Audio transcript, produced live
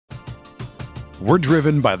We're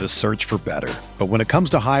driven by the search for better. But when it comes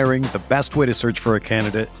to hiring, the best way to search for a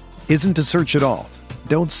candidate isn't to search at all.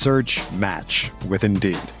 Don't search, match with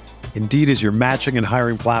Indeed. Indeed is your matching and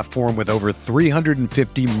hiring platform with over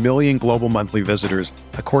 350 million global monthly visitors,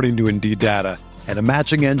 according to Indeed data, and a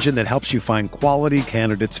matching engine that helps you find quality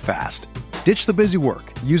candidates fast. Ditch the busy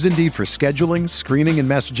work. Use Indeed for scheduling, screening, and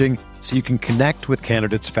messaging so you can connect with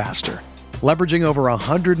candidates faster. Leveraging over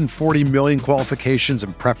 140 million qualifications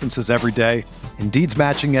and preferences every day, Indeed's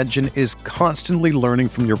matching engine is constantly learning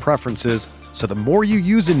from your preferences, so the more you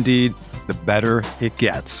use Indeed, the better it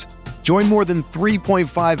gets. Join more than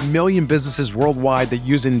 3.5 million businesses worldwide that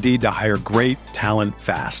use Indeed to hire great talent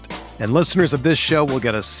fast. And listeners of this show will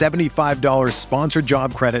get a $75 sponsored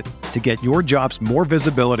job credit to get your jobs more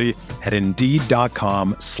visibility at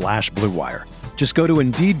Indeed.com/Blue Wire. Just go to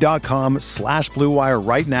Indeed.com/Blue Wire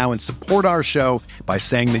right now and support our show by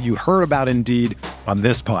saying that you heard about Indeed on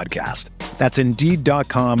this podcast. That's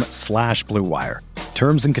Indeed.com/Blue Wire.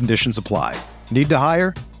 Terms and conditions apply. Need to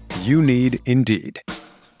hire? You need Indeed.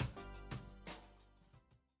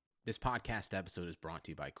 This podcast episode is brought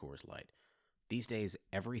to you by Coors Light. These days,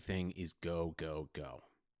 everything is go, go, go.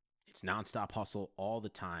 It's nonstop hustle all the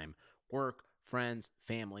time. Work, friends,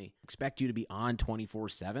 family, expect you to be on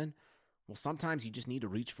 24/7. Well, sometimes you just need to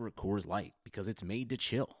reach for a Coors Light because it's made to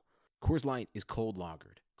chill. Coors Light is cold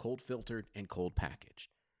lagered, cold filtered, and cold packaged.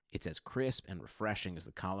 It's as crisp and refreshing as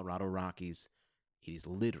the Colorado Rockies. It is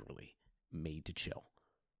literally made to chill.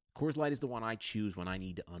 Coors Light is the one I choose when I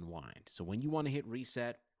need to unwind. So when you want to hit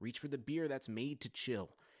reset, reach for the beer that's made to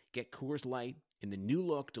chill. Get Coors Light in the new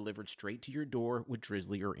look delivered straight to your door with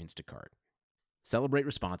Drizzly or Instacart. Celebrate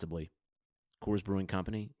responsibly. Coors Brewing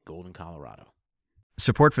Company, Golden, Colorado.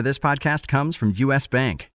 Support for this podcast comes from U.S.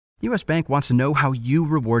 Bank. U.S. Bank wants to know how you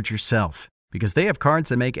reward yourself because they have cards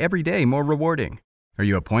that make every day more rewarding. Are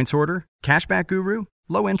you a points hoarder, cashback guru,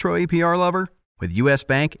 low intro APR lover? With U.S.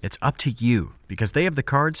 Bank, it's up to you because they have the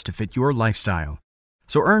cards to fit your lifestyle.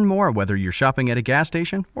 So earn more whether you're shopping at a gas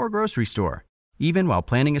station or grocery store, even while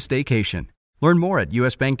planning a staycation. Learn more at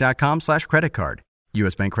usbank.com/creditcard.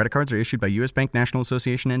 U.S. Bank credit cards are issued by U.S. Bank National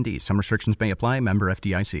Association ND. Some restrictions may apply. Member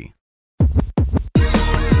FDIC.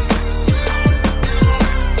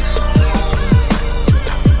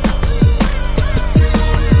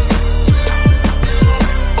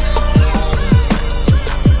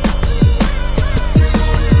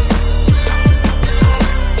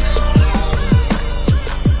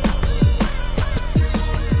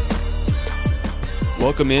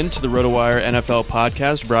 Welcome in to the RotoWire NFL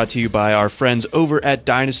podcast, brought to you by our friends over at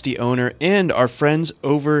Dynasty Owner and our friends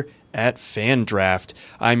over at FanDraft.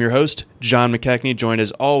 I'm your host, John McKechnie, joined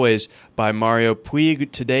as always by Mario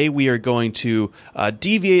Puig. Today we are going to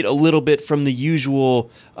deviate a little bit from the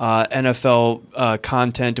usual NFL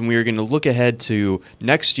content, and we are going to look ahead to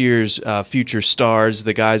next year's future stars,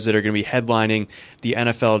 the guys that are going to be headlining the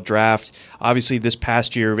NFL draft. Obviously, this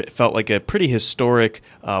past year it felt like a pretty historic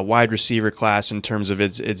wide receiver class in terms of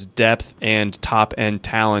its depth and top-end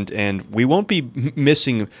talent, and we won't be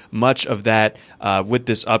missing much of that with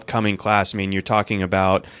this upcoming class. I mean, you're talking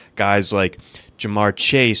about guys like Ja'Marr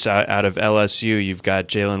Chase out of LSU. You've got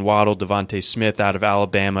Jalen Waddle, Devontae Smith out of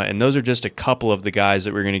Alabama, and those are just a couple of the guys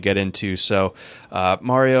that we're going to get into. So,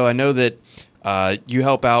 Mario, I know that you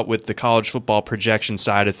help out with the college football projection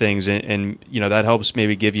side of things, and you know that helps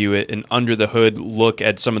maybe give you an under the hood look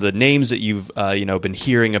at some of the names that you've been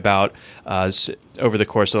hearing about over the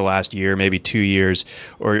course of the last year, maybe 2 years,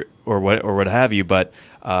 or what have you. But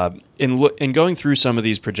in going through some of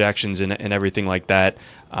these projections and everything like that,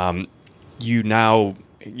 you now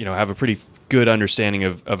have a pretty good understanding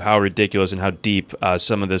of how ridiculous and how deep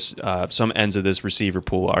some ends of this receiver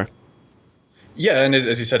pool are. Yeah, and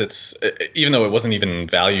as you said, it's even though it wasn't even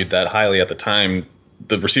valued that highly at the time,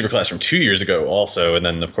 the receiver class from 2 years ago also, and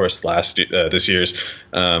then of course this year's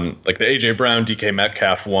like the AJ Brown, DK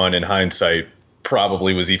Metcalf one in hindsight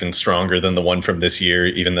probably was even stronger than the one from this year,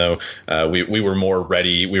 even though we were more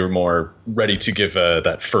ready. We were more ready to give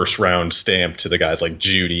that first round stamp to the guys like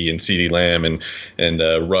Judy and CeeDee Lamb and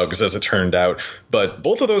Ruggs, as it turned out. But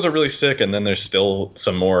both of those are really sick, and then there's still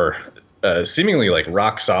some more seemingly like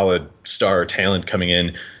rock solid star talent coming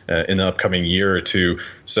in the upcoming year or two.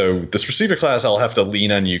 So this receiver class, I'll have to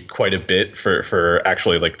lean on you quite a bit for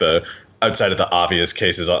actually like the outside of the obvious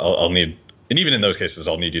cases. I'll need, and even in those cases,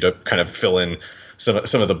 I'll need you to kind of fill in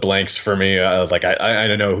some of the blanks for me. Like I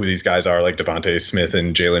don't know who these guys are, like Devontae Smith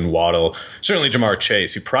and Jalen Waddle. Certainly Ja'Marr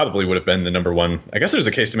Chase, who probably would have been the number one. I guess there's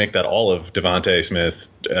a case to make that all of Devontae Smith,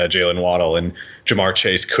 Jalen Waddle, and Ja'Marr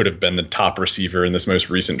Chase could have been the top receiver in this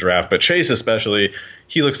most recent draft. But Chase especially,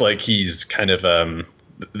 he looks like he's kind of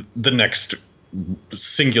the next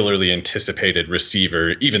singularly anticipated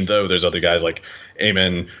receiver, even though there's other guys like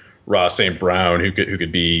Amon-Ra St. Brown who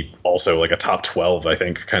could be also like a top 12, I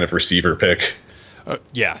think, kind of receiver pick.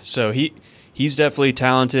 Yeah, so he's definitely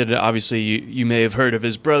talented. Obviously, you may have heard of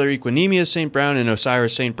his brother Equanimeous St. Brown, and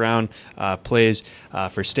Osiris St. Brown plays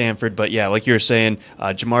for Stanford. But yeah, like you were saying,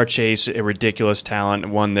 Ja'Marr Chase, a ridiculous talent,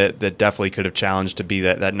 one that definitely could have challenged to be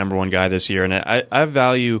that number one guy this year. And I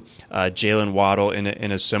value Jalen Waddle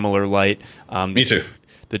in a similar light. Me too.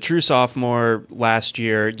 The true sophomore last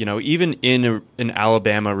year, even in an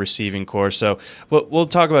Alabama receiving corps. So we'll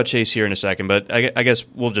talk about Chase here in a second, but I guess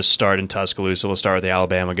we'll just start in Tuscaloosa. We'll start with the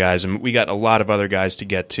Alabama guys, and we got a lot of other guys to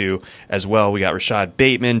get to as well. We got Rashad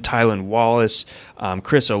Bateman, Tylan Wallace,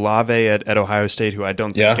 Chris Olave at Ohio State, who I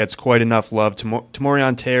don't think gets quite enough love.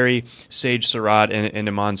 Tamorrion Terry, Sage Surratt, and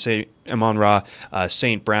Amon-Ra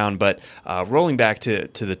St. Brown. But rolling back to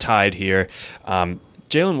the Tide here,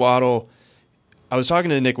 Jalen Waddle. I was talking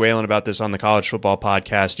to Nick Whalen about this on the College Football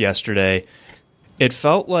Podcast yesterday. It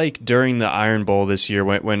felt like during the Iron Bowl this year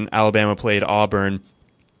when Alabama played Auburn,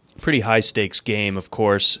 pretty high-stakes game, of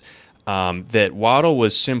course, that Waddle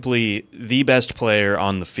was simply the best player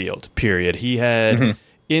on the field, period. He had,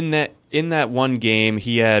 in that one game,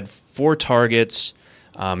 he had 4 targets.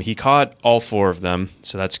 He caught all 4 of them,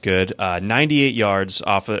 so that's good. 98 yards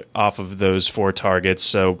off of those 4 targets,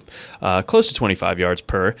 so close to 25 yards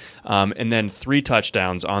per. And then 3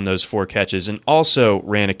 touchdowns on those 4 catches, and also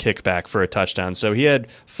ran a kickback for a touchdown. So he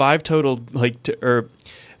had 5 total,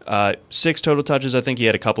 6 total touches. I think he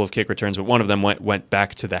had a couple of kick returns, but one of them went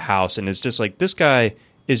back to the house. And it's just like, this guy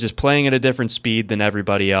is just playing at a different speed than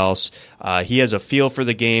everybody else. He has a feel for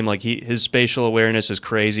the game. Like his spatial awareness is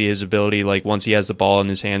crazy. His ability, like once he has the ball in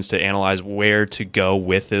his hands, to analyze where to go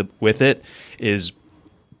with it is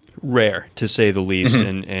rare, to say the least.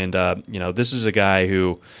 And this is a guy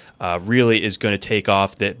who really is going to take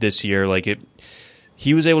off this year.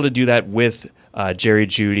 He was able to do that with Jerry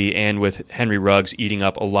Jeudy and with Henry Ruggs eating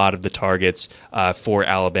up a lot of the targets for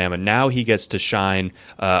Alabama. Now he gets to shine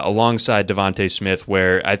alongside Devontae Smith,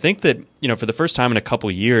 where I think that, for the first time in a couple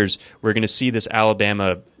years, we're going to see this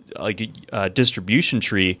Alabama distribution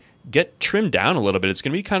tree get trimmed down a little bit. It's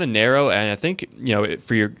going to be kind of narrow, and I think,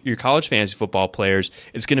 for your college fantasy football players,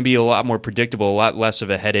 it's going to be a lot more predictable, a lot less of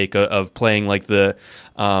a headache of playing like the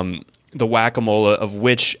whack-a-mole of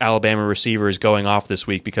which Alabama receiver is going off this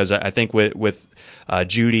week, because I think with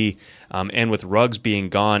Jeudy and with Ruggs being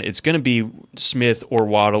gone, it's going to be Smith or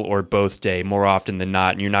Waddle or both day more often than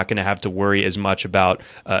not, and you're not going to have to worry as much about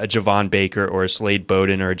a Javon Baker or a Slade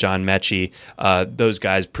Bowden or a John Mechie, those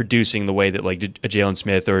guys producing the way that like a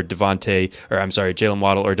Jalen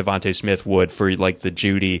Waddle or Devontae Smith would for like the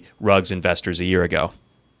Jeudy Ruggs investors a year ago.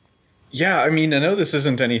 Yeah, I mean, I know this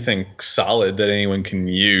isn't anything solid that anyone can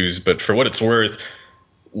use, but for what it's worth,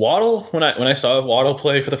 Waddle, when I saw Waddle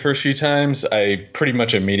play for the first few times, I pretty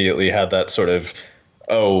much immediately had that sort of,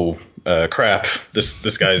 crap,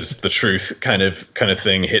 this guy's the truth kind of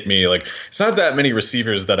thing hit me. Like, it's not that many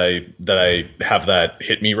receivers that I have that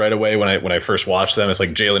hit me right away when I first watched them. It's like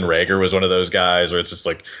Jalen Reagor was one of those guys where it's just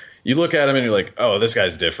like, you look at him and you're like, oh, this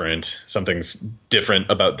guy's different. Something's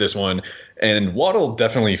different about this one. And Waddle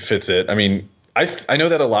definitely fits it. I mean, I know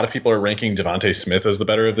that a lot of people are ranking Devontae Smith as the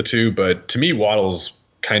better of the two, but to me, Waddle's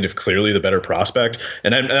kind of clearly the better prospect.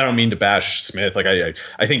 And I don't mean to bash Smith. Like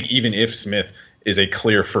I think even if Smith is a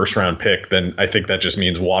clear first round pick, then I think that just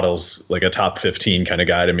means Waddle's like a top 15 kind of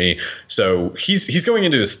guy to me. So he's going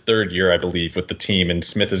into his 3rd year, I believe, with the team, and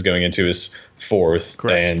Smith is going into his 4th.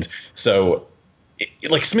 Correct. And so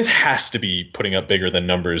Smith has to be putting up bigger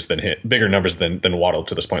numbers than Waddle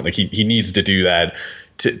to this point. Like he needs to do that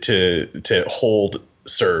to hold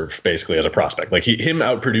serve basically as a prospect. Like him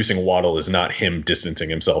outproducing Waddle is not him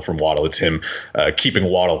distancing himself from Waddle. It's him keeping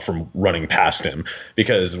Waddle from running past him,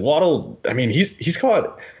 because Waddle, I mean, he's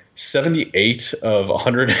caught 78 of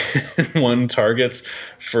 101 targets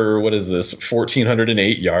for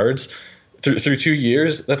 1,408 yards. Through 2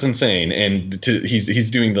 years. That's insane. And he's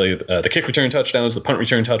doing the kick return touchdowns, the punt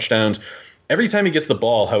return touchdowns. Every time he gets the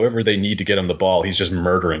ball, however they need to get him the ball, he's just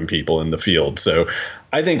murdering people in the field. So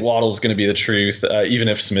I think Waddle's going to be the truth, even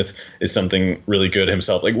if Smith is something really good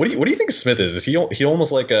himself. Like, what do you think Smith is? Is he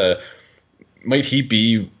almost like might he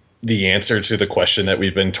be the answer to the question that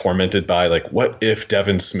we've been tormented by? Like, what if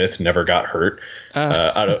Devin Smith never got hurt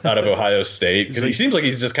out of Ohio State? Because he seems like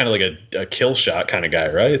he's just kind of like a kill shot kind of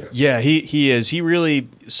guy, right? Yeah, he is. He really,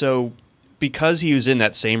 so because he was in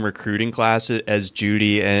that same recruiting class as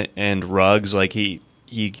Jeudy and Ruggs, like he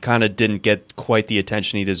he kind of didn't get quite the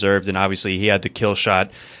attention he deserved, and obviously he had the kill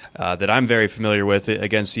shot that I'm very familiar with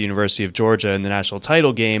against the University of Georgia in the national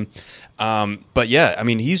title game. But yeah, I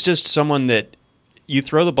mean, he's just someone that you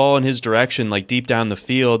throw the ball in his direction, like deep down the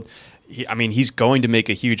field. He's going to make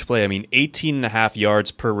a huge play. 18.5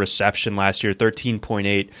 yards per reception last year,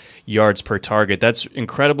 13.8 yards per target. That's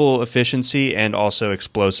incredible efficiency and also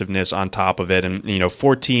explosiveness on top of it. And,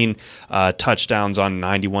 14 touchdowns on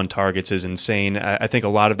 91 targets is insane. I think a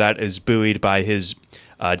lot of that is buoyed by his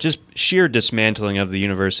just sheer dismantling of the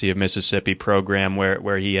University of Mississippi program,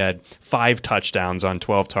 where he had 5 touchdowns on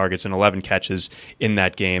 12 targets and 11 catches in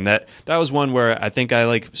that game. That was one where I think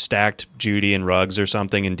I stacked Judy and Ruggs or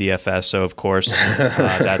something in DFS. So of course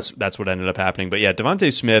that's what ended up happening. But yeah,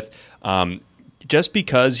 DeVonta Smith, just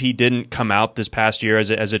because he didn't come out this past year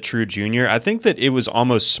as a true junior, I think that it was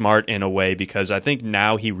almost smart in a way, because I think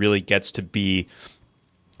now he really gets to be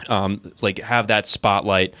have that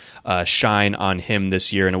spotlight shine on him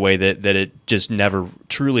this year in a way that it just never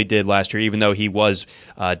truly did last year, even though he was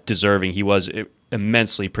deserving. He was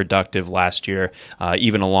immensely productive last year,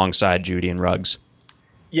 even alongside Judy and Ruggs.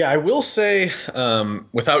 Yeah, I will say,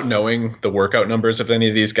 without knowing the workout numbers of any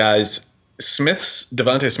of these guys,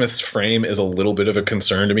 DeVonta Smith's frame is a little bit of a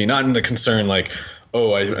concern to me. Not in the concern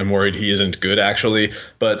I'm worried he isn't good, actually.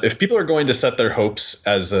 But if people are going to set their hopes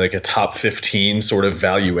as a top 15 sort of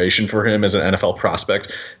valuation for him as an NFL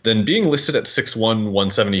prospect, then being listed at 6'1",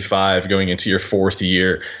 175 going into your 4th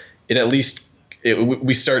year,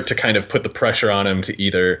 we start to kind of put the pressure on him to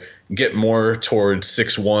either get more towards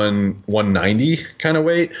 6'1", 190 kind of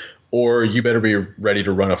weight, or you better be ready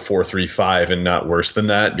to run a 4.35 and not worse than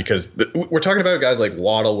that, because we're talking about guys like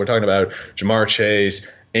Waddle, we're talking about Ja'Marr Chase,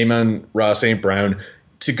 Amon-Ra St. Brown.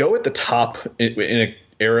 To go at the top in an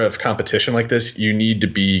era of competition like this, you need to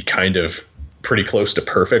be kind of pretty close to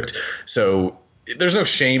perfect. So there's no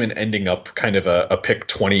shame in ending up kind of a pick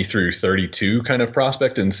 20 through 32 kind of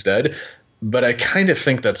prospect instead. But I kind of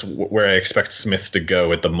think that's where I expect Smith to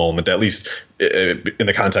go at the moment, at least in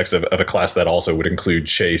the context of a class that also would include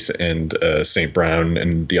Chase and St. Brown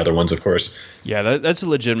and the other ones, of course. Yeah, that's a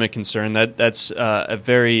legitimate concern. That's a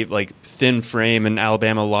very thin frame, and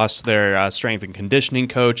Alabama lost their strength and conditioning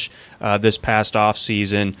coach this past off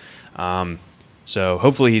season. So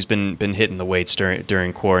hopefully he's been hitting the weights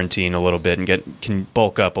during quarantine a little bit and can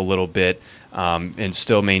bulk up a little bit and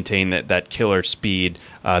still maintain that killer speed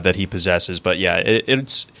that he possesses. But yeah,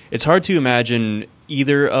 it's hard to imagine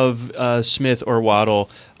either of Smith or Waddle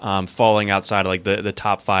falling outside of the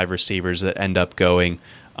top 5 receivers that end up going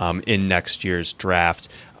in next year's draft.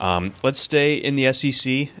 Let's stay in the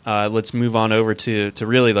SEC. Let's move on over to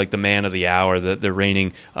really the man of the hour, the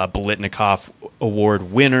reigning Biletnikoff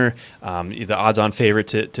Award winner, the odds-on favorite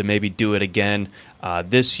to maybe do it again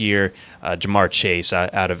this year, Ja'Marr Chase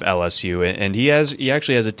out of LSU, and he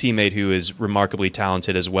actually has a teammate who is remarkably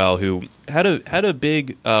talented as well, who had a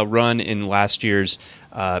big run in last year's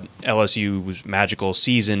LSU's magical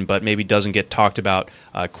season, but maybe doesn't get talked about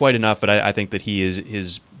quite enough. But I think that he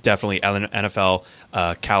is definitely an NFL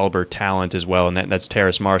caliber talent as well, and that's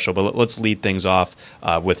Terrace Marshall. But let's lead things off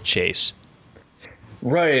with Chase.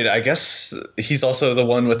 Right. I guess he's also the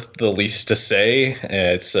one with the least to say.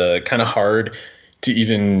 It's kind of hard to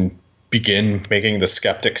even begin making the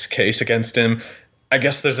skeptics case against him. I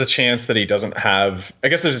guess there's a chance that he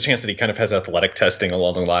kind of has athletic testing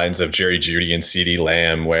along the lines of Jerry Jeudy and CeeDee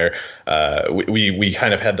Lamb, where we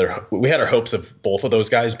kind of had our hopes of both of those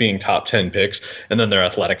guys being top 10 picks, and then their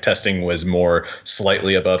athletic testing was more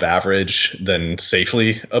slightly above average than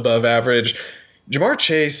safely above average. Ja'Marr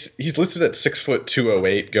Chase, he's listed at 6'2",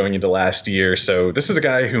 208 going into last year, so this is a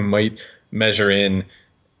guy who might measure in.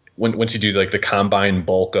 Once you do the combine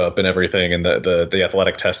bulk up and everything and the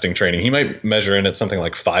athletic testing training, he might measure in at something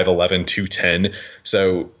like 5'11", 210.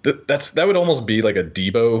 So that would almost be like a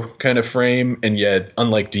Debo kind of frame. And yet,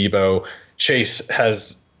 unlike Debo, Chase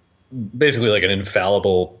has basically an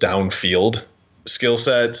infallible downfield skill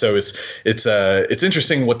set. So it's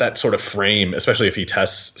interesting what that sort of frame, especially if he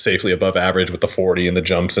tests safely above average with the 40 and the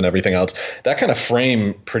jumps and everything else, that kind of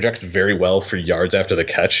frame projects very well for yards after the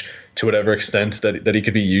catch to whatever extent that he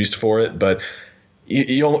could be used for it. But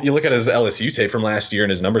you look at his LSU tape from last year and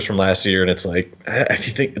his numbers from last year, and it's I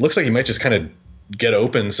think it looks like he might just kind of get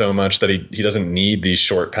open so much that he doesn't need these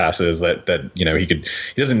short passes that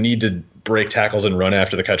he doesn't need to break tackles and run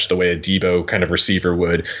after the catch the way a Debo kind of receiver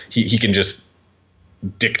would. He can just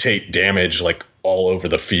dictate damage all over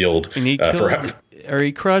the field. And he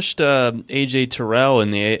he crushed AJ Terrell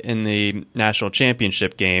in the national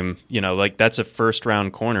championship game. Like that's a first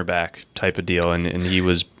round cornerback type of deal, and he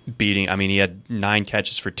was beating. I mean, he had 9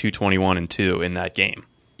 catches for 221 and 2 in that game.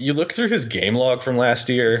 You look through his game log from last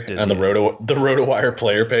year on the RotoWire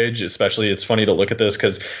player page, especially. It's funny to look at this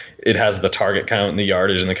because it has the target count and the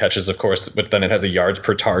yardage and the catches, of course, but then it has a yards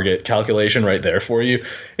per target calculation right there for you.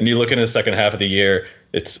 And you look in his second half of the year,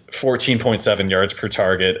 it's 14.7 yards per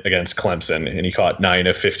target against Clemson, and he caught 9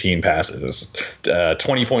 of 15 passes.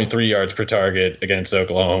 20.3 yards per target against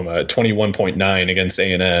Oklahoma, 21.9 against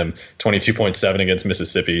A&M, 22.7 against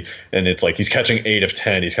Mississippi, and it's like he's catching 8 of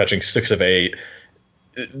 10, he's catching 6 of 8.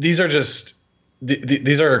 These are just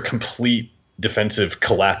these are complete defensive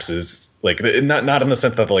collapses. Like not in the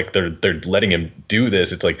sense that like they're letting him do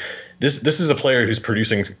this. It's like this is a player who's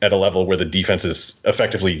producing at a level where the defense is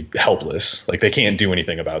effectively helpless. Like they can't do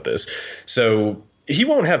anything about this. So he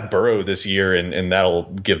won't have Burrow this year, and that'll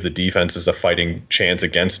give the defenses a fighting chance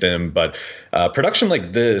against him. But production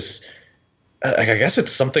like this, I guess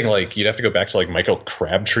it's something like you'd have to go back to like Michael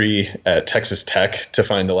Crabtree at Texas Tech to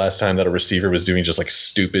find the last time that a receiver was doing just like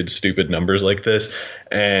stupid numbers like this.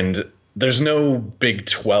 And there's no Big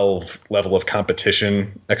 12 level of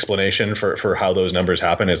competition explanation for how those numbers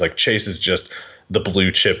happen. It's like Chase is just the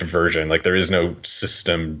blue chip version. Like there is no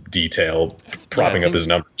system detail propping up his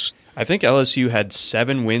numbers. I think LSU had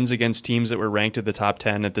 7 wins against teams that were ranked at the top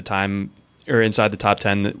 10 at the time, or inside the top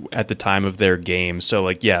 10 at the time of their game. So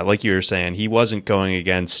like you were saying, he wasn't going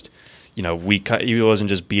against, he wasn't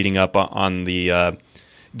just beating up on the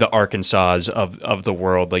Arkansas of the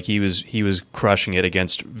world. Like he was crushing it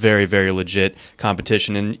against very, very legit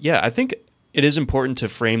competition. And yeah, I think it is important to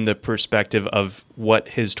frame the perspective of what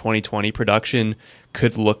his 2020 production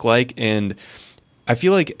could look like. And I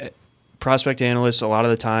feel like prospect analysts a lot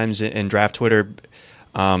of the times in draft Twitter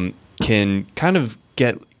can kind of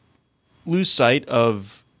lose sight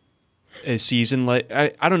of a season. Like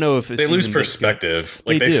I don't know if they lose perspective.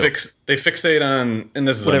 Like they fixate on, and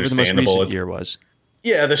this is whatever the most understandable. recent year was.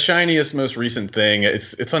 Yeah, the shiniest, most recent thing.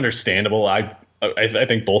 It's understandable. I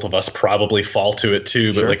think both of us probably fall to it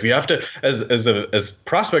too. But Sure. like we have to, as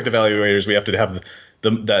prospect evaluators, we have to have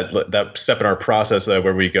that step in our process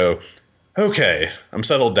where we go, okay, I'm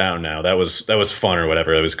settled down now. That was fun or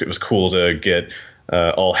whatever. It was cool to get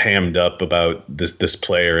all hammed up about this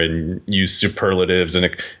player and use superlatives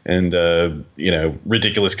and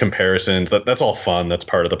ridiculous comparisons. That's all fun. That's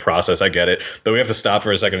part of the process. I get it. But we have to stop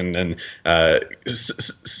for a second and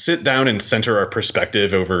sit down and center our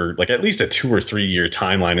perspective over like at least a 2 or 3 year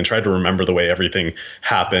timeline and try to remember the way everything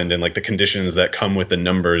happened and like the conditions that come with the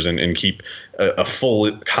numbers and keep a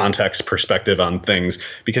full context perspective on things.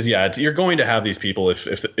 Because you're going to have these people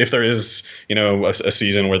if there is a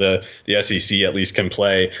season where the SEC at least can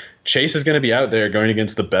play. Chase is going to be out there going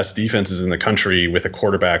against the best defenses in the country with a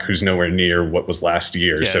quarterback who's nowhere near what was last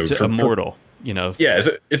year. Yeah, so it's immortal. Yeah,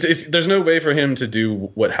 it's there's no way for him to do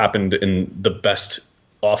what happened in the best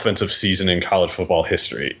offensive season in college football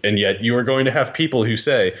history. And yet you are going to have people who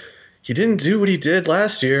say he didn't do what he did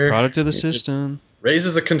last year. Product of the system.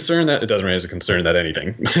 Raises a concern that it doesn't raise a concern that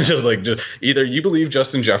anything. just either you believe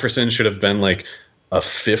Justin Jefferson should have been like a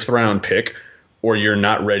 5th round pick, or you're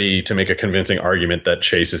not ready to make a convincing argument that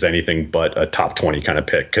Chase is anything but a top 20 kind of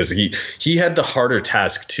pick, because he had the harder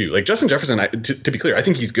task too. Like Justin Jefferson, to be clear, I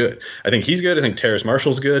think he's good. I think Terrace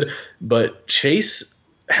Marshall's good, but Chase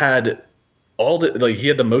had he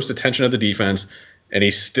had the most attention of the defense, and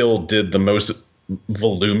he still did the most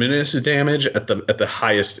voluminous damage at the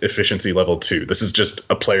highest efficiency level too. This is just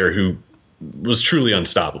a player who was truly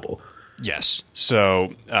unstoppable. Yes. So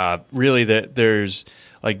really, there's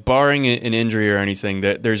like barring an injury or anything,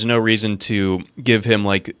 that there's no reason to give him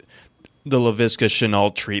like the Laviska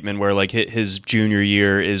Shenault treatment, where like his junior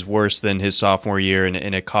year is worse than his sophomore year, and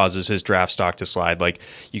it causes his draft stock to slide. Like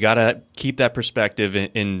you got to keep that perspective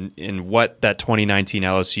in what that 2019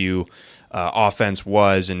 LSU offense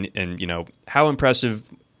was, and how impressive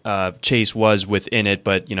Chase was within it,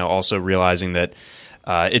 but also realizing that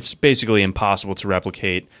it's basically impossible to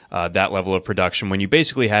replicate that level of production when you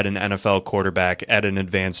basically had an NFL quarterback at an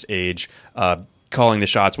advanced age calling the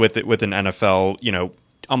shots with an NFL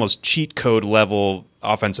almost cheat code level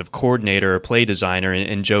offensive coordinator or play designer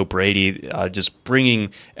and Joe Brady just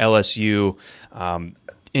bringing LSU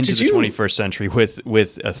into the 21st century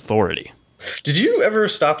with authority. Did you ever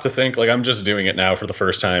stop to think, like I'm just doing it now for the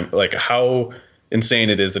first time, like how insane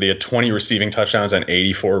it is that he had 20 receiving touchdowns and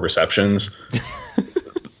 84 receptions?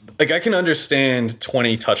 Like I can understand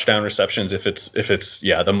 20 touchdown receptions if it's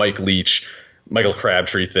the Mike Leach Michael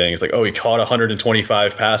Crabtree thing. It's like, oh, he caught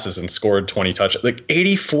 125 passes and scored 20 touchdowns. Like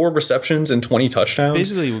 84 receptions and 20 touchdowns.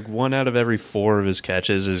 Basically, 1 out of every 4 of his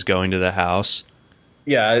catches is going to the house.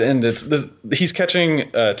 Yeah, and he's catching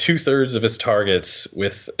 2/3 of his targets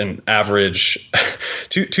with an average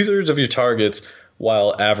two-thirds of your targets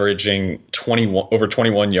while averaging over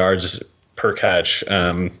 21 yards per catch. I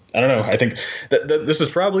don't know. I think that this is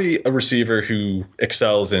probably a receiver who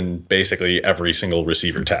excels in basically every single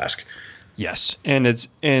receiver task. Yes, and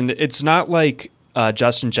it's not like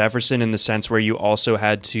Justin Jefferson in the sense where you also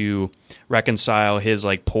had to reconcile his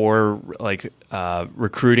like poor like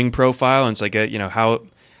recruiting profile, and it's like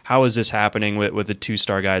how is this happening with the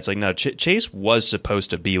 2-star guy? It's like, no, Chase was supposed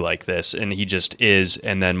to be like this, and he just is,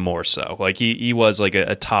 and then more so. Like he was like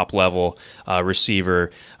a top level receiver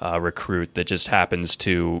recruit that just happens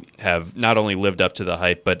to have not only lived up to the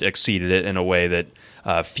hype but exceeded it in a way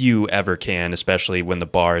that few ever can, especially when the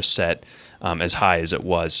bar is set as high as it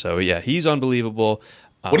was. So yeah, he's unbelievable.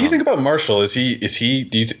 What do you think about Marshall? Is he?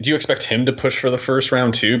 Do you expect him to push for the first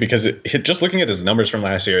round too? Because just looking at his numbers from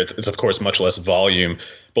last year, it's of course much less volume,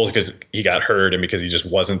 both because he got hurt and because he just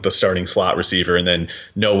wasn't the starting slot receiver, and then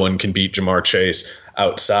no one can beat Jamar Chase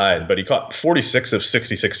outside. But he caught 46 of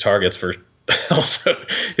 66 targets for. Also,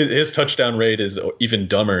 his touchdown rate is even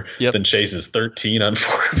dumber than Chase's 13 on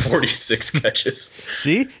 46 catches.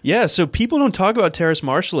 See? Yeah, so people don't talk about Terrace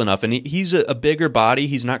Marshall enough, and he's a bigger body.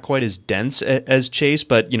 He's not quite as dense as Chase,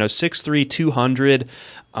 but 6'3", 200.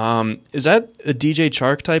 Is that a DJ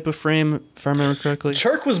Chark type of frame, if I remember correctly?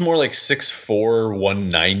 Chark was more like 6'4",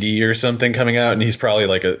 190 or something coming out, and he's probably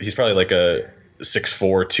like a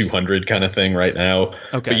 6'4", 200 kind of thing right now.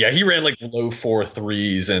 Okay. But yeah, he ran like low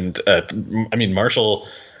 4.3s, and Marshall,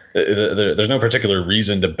 there's no particular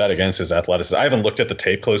reason to bet against his athleticism. I haven't looked at the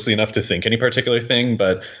tape closely enough to think any particular thing,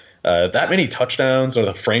 but that many touchdowns or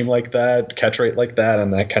the frame like that, catch rate like that,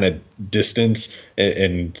 and that kind of distance,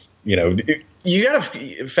 and you got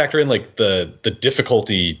to factor in like the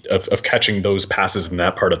difficulty of catching those passes in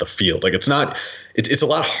that part of the field. Like it's a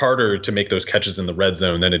lot harder to make those catches in the red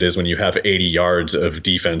zone than it is when you have 80 yards of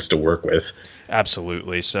defense to work with.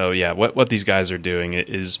 Absolutely. So yeah, what these guys are doing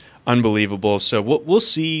is unbelievable. So we'll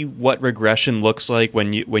see what regression looks like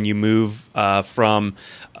when you move from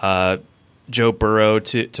Joe Burrow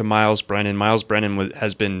to Miles Brennan. Miles Brennan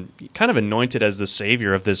has been kind of anointed as the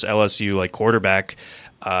savior of this LSU like quarterback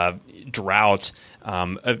drought.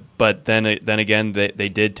 But then again, they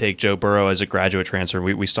did take Joe Burrow as a graduate transfer.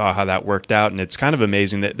 We saw how that worked out, and it's kind of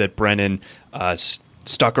amazing that Brennan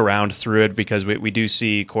stuck around through it, because we do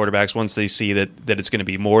see quarterbacks, once they see that it's going to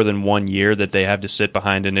be more than 1 year that they have to sit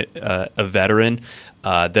behind a veteran,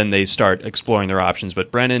 then they start exploring their options. But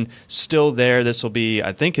Brennan still there. This will be,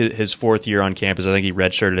 I think, his 4th year on campus. I think he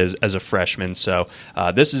redshirted as a freshman. So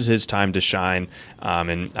this is his time to shine,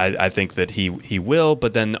 and I think that he will.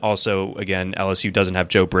 But then also, again, LSU doesn't have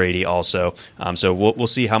Joe Brady also. So we'll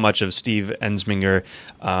see how much of Steve Ensminger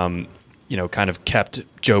kind of kept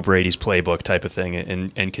Joe Brady's playbook type of thing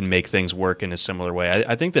and can make things work in a similar way.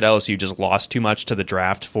 I think that LSU just lost too much to the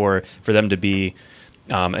draft for them to be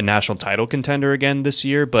a national title contender again this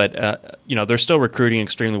year, but they're still recruiting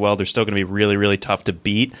extremely well. They're still going to be really, really tough to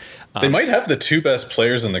beat. They might have the 2 best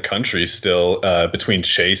players in the country still between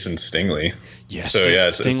Chase and Stingley. Yeah, so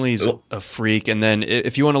Stingley's a freak. And then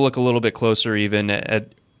if you want to look a little bit closer, even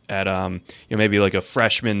at maybe like a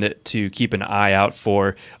freshman to keep an eye out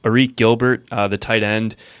for, Arik Gilbert, the tight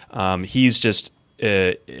end. He's just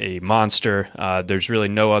a monster. There's really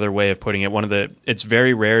no other way of putting it. It's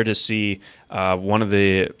very rare to see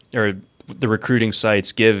the recruiting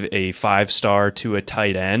sites give a 5-star to a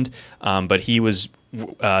tight end, but he was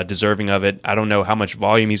deserving of it. I don't know how much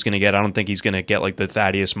volume he's going to get. I don't think he's going to get like the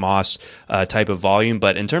Thaddeus Moss type of volume,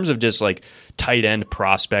 but in terms of just like tight end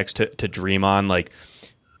prospects to dream on, like,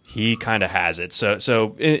 he kind of has it. So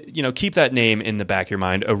keep that name in the back of your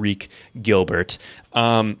mind, Arik Gilbert.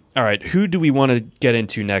 All right, who do we want to get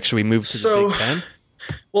into next? Should we move to the Big Ten?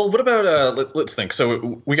 Well, what about let's think.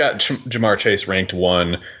 So we got Jamar Chase ranked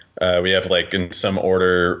 1. We have, like, in some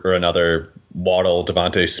order or another, Waddle,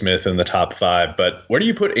 Devontae Smith in the top 5. But where do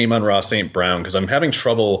you put Amon-Ra St. Brown? Because I'm having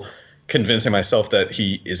trouble convincing myself that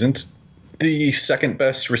he isn't the second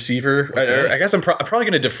best receiver. Okay. I guess I'm probably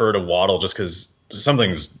going to defer to Waddle just because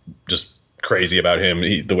something's just crazy about him.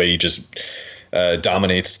 The way he just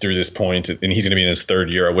dominates through this point, and he's going to be in his third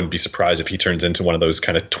year. I wouldn't be surprised if he turns into one of those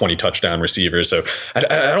kind of 20 touchdown receivers. So I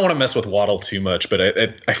don't want to mess with Waddle too much, but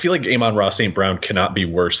I feel like Amon-Ra St. Brown cannot be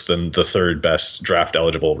worse than the third best draft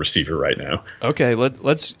eligible receiver right now. Okay,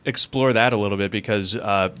 let's explore that a little bit, because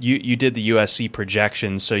you did the USC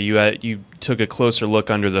projections, so you took a closer look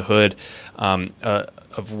under the hood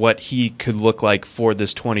of what he could look like for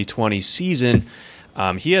this 2020 season.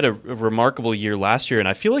 He had a remarkable year last year, and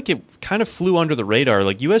I feel like it kind of flew under the radar.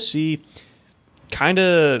 Like USC kind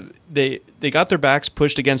of they got their backs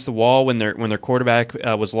pushed against the wall when their quarterback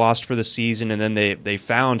was lost for the season, and then they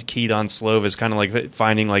found Kedon Slovis, kind of like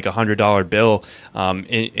finding like $100 bill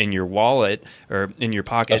in your wallet or in your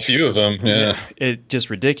pocket. A few of them, yeah. It just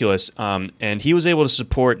ridiculous. And he was able to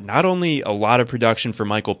support not only a lot of production for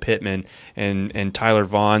Michael Pittman and Tyler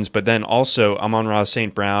Vaughns, but then also Amon-Ra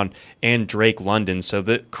St. Brown and Drake London. So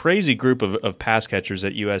the crazy group of pass catchers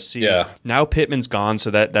at USC. Yeah. Now Pittman's gone, so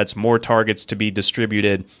that's more targets to be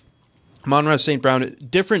distributed. Amon-Ra St. Brown,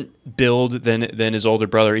 different build than his older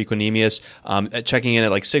brother Equanimeous, checking in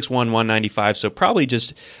at like 6'1", 195, so probably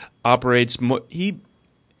just operates more. He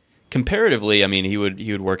comparatively, I mean, he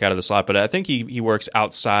would work out of the slot, but I think he works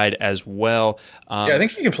outside as well. I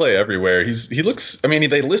think he can play everywhere. He looks. I mean,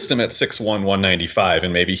 they list him at 6'1", 195,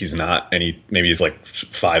 and maybe he's not, and maybe he's like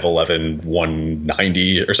 5'11",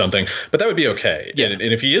 190 or something. But that would be okay. Yeah. And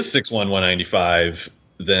if he is 6'1", 195,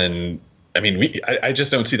 then I mean, I just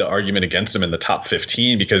don't see the argument against him in the top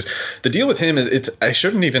 15, because the deal with him is I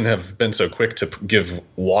shouldn't even have been so quick to give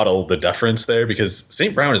Waddle the deference there, because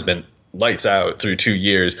St. Brown has been lights out through 2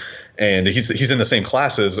 years, and he's in the same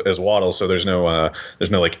class as Waddle, so there's no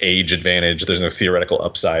like age advantage, there's no theoretical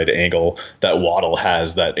upside angle that Waddle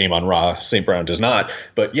has that Amon-Ra St. Brown does not.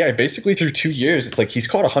 But yeah, basically through 2 years, it's like he's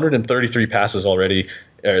caught 133 passes already.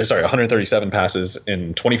 137 passes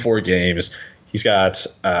in 24 games. He's got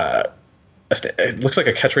it looks like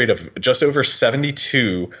a catch rate of just over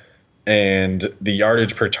 72, and the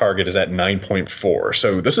yardage per target is at 9.4.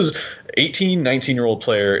 So this is 18, 19-year-old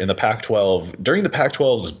player in the Pac-12 during the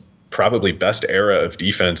Pac-12's probably best era of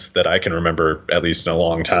defense that I can remember, at least in a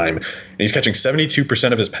long time. And he's catching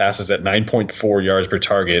 72% of his passes at 9.4 yards per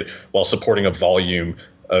target while supporting a volume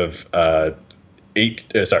of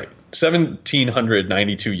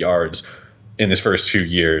 1,792 yards in his first 2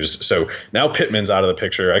 years. So now Pittman's out of the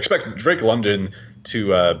picture. I expect Drake London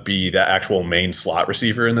to be the actual main slot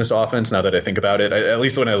receiver in this offense, now that I think about it. At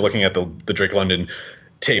least when I was looking at the Drake London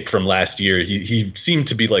tape from last year, he seemed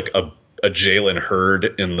to be like a Jalen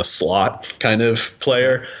Hurd in the slot kind of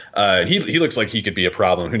player. He looks like he could be a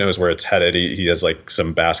problem. Who knows where it's headed? He has like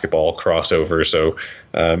some basketball crossover, so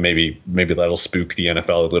maybe that'll spook the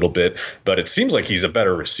NFL a little bit. But it seems like he's a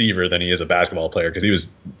better receiver than he is a basketball player, because he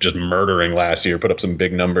was just murdering last year, put up some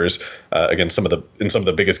big numbers against some of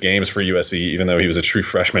the biggest games for USC, even though he was a true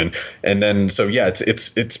freshman. And then so yeah,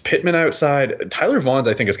 it's Pittman outside. Tyler Vaughns,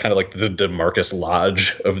 I think, is kind of like the DeMarcus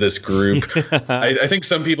Lodge of this group. I think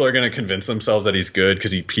some people are going to convince themselves that he's good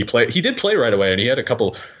because he did play right away, and he had a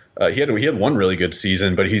couple. He had one really good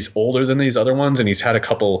season, but he's older than these other ones, and he's had a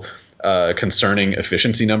couple concerning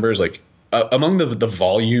efficiency numbers. Like among the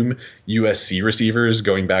volume USC receivers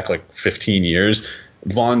going back like 15 years,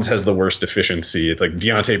 Vaughns has the worst efficiency. It's like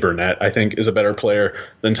Deontay Burnett, I think, is a better player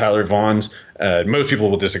than Tyler Vaughns. Most people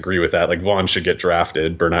will disagree with that. Like Vaughns should get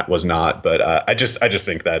drafted. Burnett was not, but I just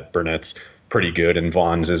think that Burnett's pretty good, and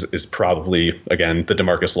Vaughns is probably, again, the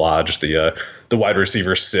DeMarcus Lodge, the wide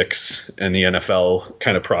receiver 6 in the NFL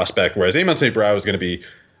kind of prospect. Whereas Amon St. Brown is going to be,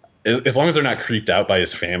 as long as they're not creeped out by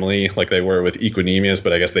his family like they were with Equanimeous,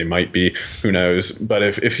 but I guess they might be. Who knows? But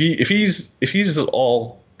if he's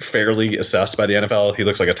all fairly assessed by the NFL, he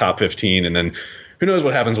looks like a top 15, and then who knows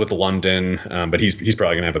what happens with London? But he's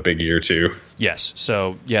probably going to have a big year too. Yes.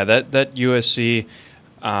 So yeah, that USC.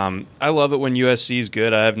 I love it when USC is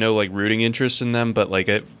good. I have no like rooting interest in them, but like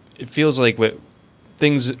it feels like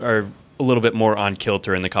things are a little bit more on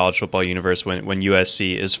kilter in the college football universe when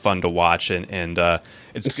USC is fun to watch, and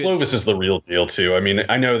it's Slovis is the real deal too. I mean,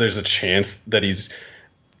 I know there's a chance that he's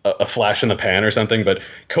a flash in the pan or something, but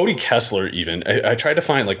Cody Kessler, even I tried to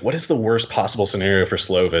find like what is the worst possible scenario for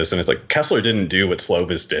Slovis, and it's like Kessler didn't do what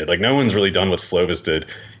Slovis did. Like no one's really done what Slovis did.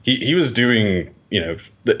 He was doing,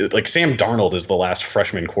 like Sam Darnold is the last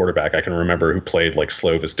freshman quarterback I can remember who played like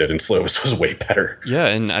Slovis did, and Slovis was way better. Yeah,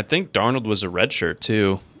 and I think Darnold was a redshirt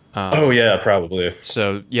too. Oh yeah, probably.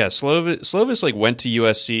 So yeah, Slovis like went to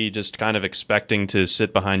USC just kind of expecting to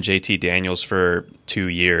sit behind JT Daniels for 2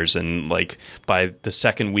 years, and like by the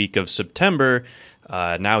second week of September,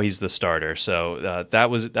 Now he's the starter. So that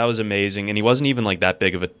was amazing, and he wasn't even like that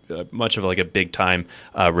big of much of like a big time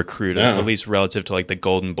recruit, at least relative to like the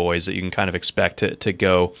Golden Boys that you can kind of expect to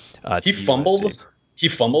go. He fumbled. USC. He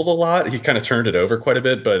fumbled a lot. He kind of turned it over quite a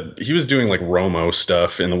bit, but he was doing like Romo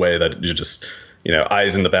stuff in the way that you just,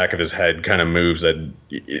 eyes in the back of his head kind of moves that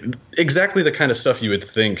exactly the kind of stuff you would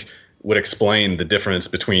think would explain the difference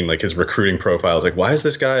between like his recruiting profiles. Like, why is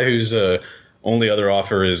this guy whose only other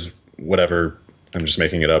offer is whatever, I'm just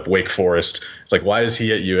making it up, Wake Forest. It's like, why is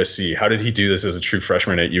he at USC? How did he do this as a true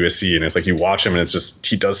freshman at USC? And it's like, you watch him and it's just,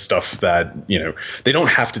 he does stuff that, they don't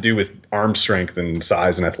have to do with arm strength and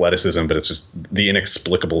size and athleticism, but it's just the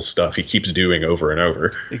inexplicable stuff he keeps doing over and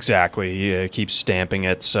over. Exactly. He keeps stamping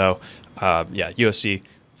it. So, USC,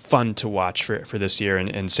 fun to watch for this year,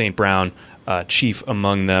 and St. Brown, chief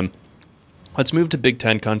among them. Let's move to Big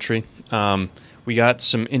Ten country. We got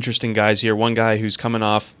some interesting guys here. One guy who's coming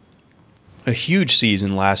off a huge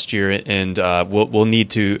season last year, and we'll need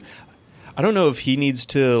to. I don't know if he needs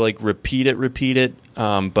to like repeat it,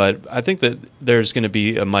 but I think that there's going to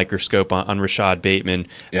be a microscope on Rashad Bateman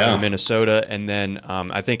in Minnesota, and then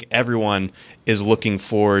I think everyone is looking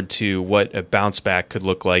forward to what a bounce back could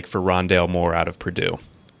look like for Rondale Moore out of Purdue.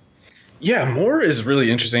 Yeah, Moore is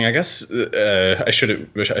really interesting. I guess I should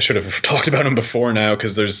have talked about him before now,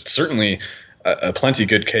 because there's certainly a plenty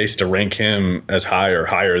good case to rank him as high or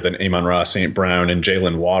higher than Amon-Ra St. Brown and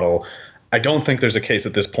Jalen Waddle. I don't think there's a case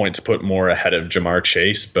at this point to put Moore ahead of Jamar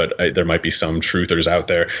Chase, but there might be some truthers out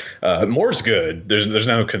there. Moore's good. There's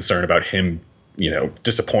no concern about him,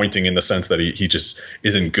 disappointing in the sense that he just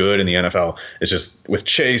isn't good in the NFL. It's just with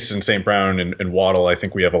Chase and St. Brown and Waddle, I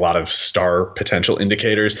think we have a lot of star potential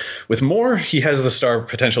indicators. With Moore, he has the star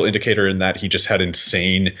potential indicator in that he just had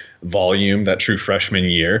insane volume that true freshman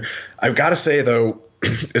year. I've got to say, though,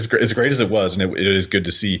 as great as it was, and it is good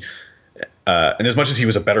to see, and as much as he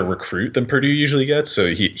was a better recruit than Purdue usually gets, so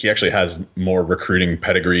he actually has more recruiting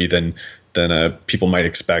pedigree than people might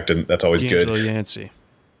expect, and that's always good. Yancey.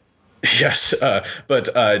 Yes,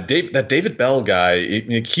 but that David Bell guy,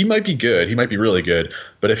 he might be good. He might be really good.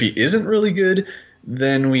 But if he isn't really good,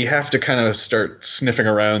 then we have to kind of start sniffing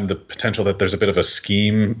around the potential that there's a bit of a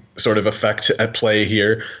scheme sort of effect at play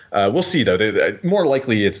here. We'll see, though. More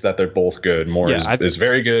likely it's that they're both good. Moore is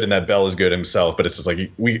very good, and that Bell is good himself. But it's just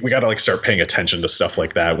like we got to like start paying attention to stuff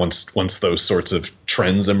like that once those sorts of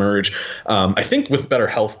trends emerge. I think with better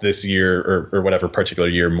health this year or whatever particular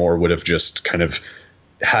year, Moore would have just kind of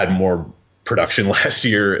had more production last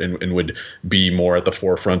year and would be more at the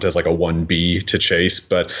forefront as like a 1B to Chase.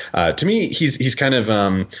 But to me, he's kind of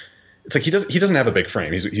it's like he doesn't have a big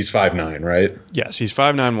frame. He's 5'9", right? Yes, he's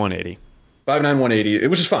 5'9", 180. 5'9", 180,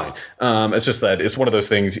 which is fine. It's just that it's one of those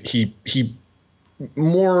things. He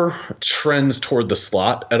more trends toward the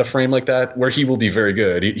slot at a frame like that, where he will be very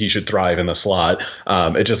good. He should thrive in the slot.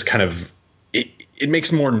 It just kind of it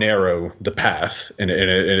makes more narrow the path, and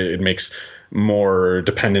it makes more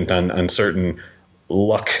dependent on certain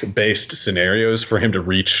luck-based scenarios for him to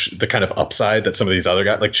reach the kind of upside that some of these other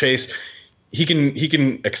guys, like Chase, he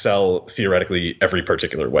can excel theoretically every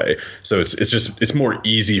particular way. So it's more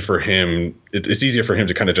easy for him. It's easier for him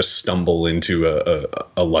to kind of just stumble into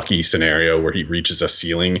a lucky scenario where he reaches a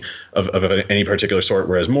ceiling of any particular sort.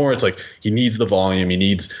 Whereas Moore, it's like he needs the volume. They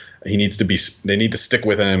need to stick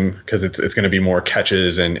with him, because it's going to be more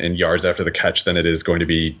catches and yards after the catch than it is going to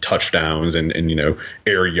be touchdowns and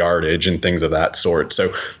air yardage and things of that sort.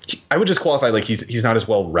 So I would just qualify like he's not as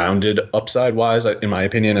well rounded upside wise, in my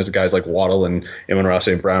opinion, as guys like Waddle and Amon-Ra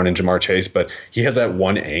St. Brown and Jamar Chase, but he has that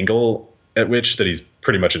one angle at which that he's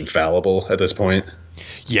pretty much infallible at this point.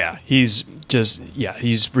 Yeah, he's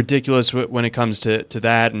ridiculous when it comes to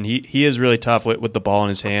that, and he is really tough with the ball in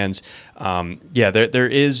his hands. There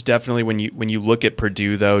is definitely, when you look at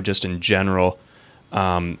Purdue though, just in general,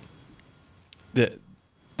 the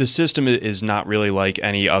system is not really like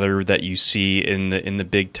any other that you see in the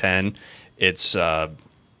Big Ten. It's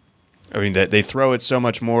they throw it so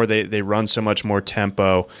much more. They run so much more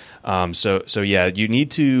tempo. You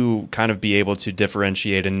need to kind of be able to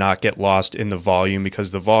differentiate and not get lost in the volume,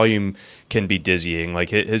 because the volume can be dizzying. Like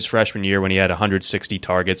his freshman year when he had 160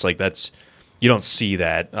 targets, like you don't see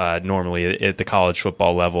that normally at the college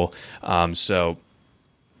football level. So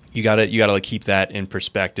you gotta like keep that in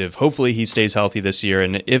perspective. Hopefully he stays healthy this year,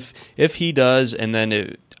 and if he does, and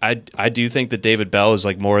then I do think that David Bell is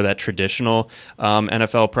like more of that traditional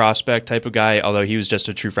NFL prospect type of guy, although he was just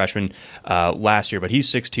a true freshman last year. But he's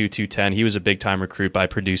 6'2", 210. He was a big-time recruit by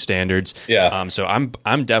Purdue standards. Yeah. So I'm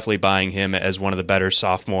definitely buying him as one of the better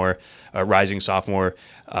rising sophomore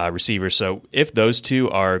receivers. So if those two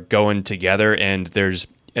are going together, and there's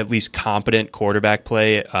at least competent quarterback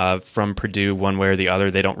play from Purdue one way or the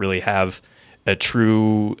other. They don't really have a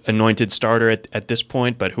true anointed starter at this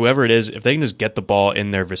point, but whoever it is, if they can just get the ball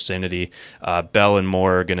in their vicinity, Bell and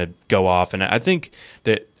Moore are going to go off. And I think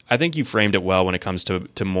you framed it well when it comes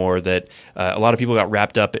to Moore, that a lot of people got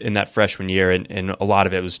wrapped up in that freshman year, and a lot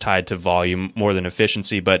of it was tied to volume more than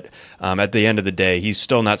efficiency. But at the end of the day, he's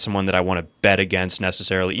still not someone that I want to bet against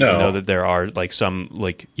necessarily, even though that there are some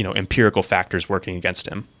empirical factors working against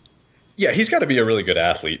him. Yeah, he's got to be a really good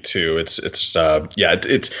athlete too.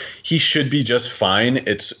 He should be just fine.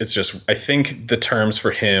 It's just, I think the terms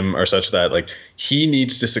for him are such that like he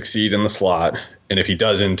needs to succeed in the slot, and if he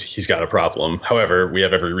doesn't, he's got a problem. However, we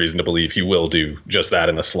have every reason to believe he will do just that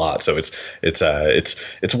in the slot. So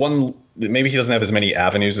it's one, maybe he doesn't have as many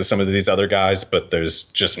avenues as some of these other guys, but there's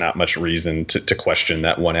just not much reason to question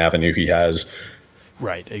that one avenue he has.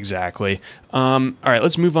 Right, exactly. All right,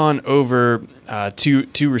 let's move on over to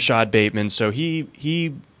Rashad Bateman. So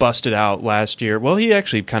he busted out last year. Well, he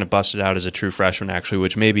actually kind of busted out as a true freshman, actually,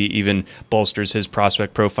 which maybe even bolsters his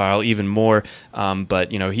prospect profile even more.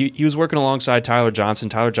 But he was working alongside Tyler Johnson.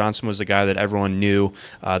 Tyler Johnson was the guy that everyone knew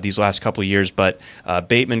these last couple of years, but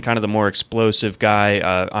Bateman, kind of the more explosive guy,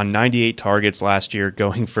 on 98 targets last year,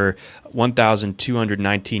 going for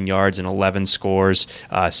 1,219 yards and 11 scores,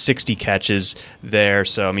 60 catches there.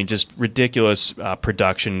 So, I mean, just ridiculous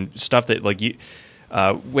production stuff that, like,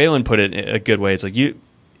 Waylon put it in a good way. It's like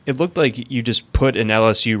it looked like you just put an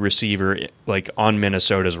LSU receiver like on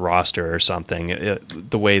Minnesota's roster or something.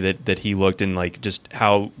 The way that he looked, and like just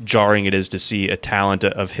how jarring it is to see a talent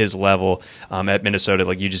of his level at Minnesota.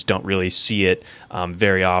 Like, you just don't really see it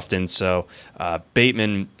very often. So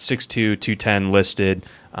Bateman, 6'2", 210 listed.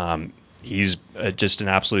 He's just an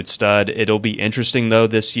absolute stud. It'll be interesting, though,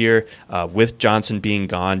 this year with Johnson being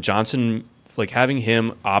gone. Johnson, like, having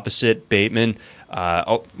him opposite Bateman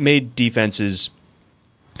made defenses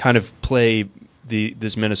kind of play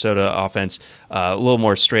this Minnesota offense a little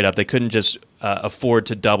more straight up. They couldn't just afford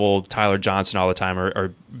to double Tyler Johnson all the time,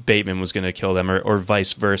 or Bateman was going to kill them, or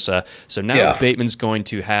vice versa. So now Bateman's going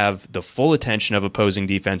to have the full attention of opposing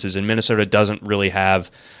defenses, and Minnesota doesn't really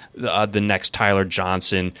have the next Tyler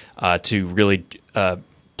Johnson to really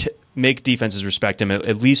make defenses respect him,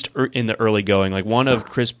 at least in the early going. Like, one of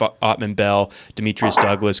Chris Ottman-Bell, Demetrius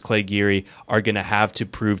Douglas, Clay Geary are going to have to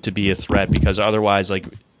prove to be a threat, because otherwise, like,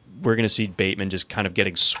 we're going to see Bateman just kind of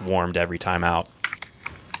getting swarmed every time out.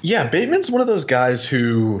 Yeah, Bateman's one of those guys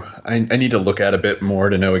who I need to look at a bit more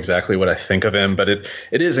to know exactly what I think of him, but it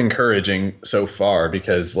is encouraging so far,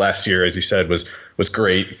 because last year, as you said, was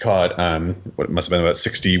great. He caught what must have been about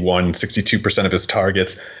 62% of his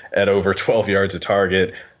targets at over 12 yards a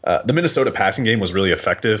target. The Minnesota passing game was really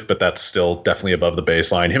effective, but that's still definitely above the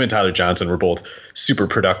baseline. Him and Tyler Johnson were both super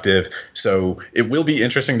productive, so it will be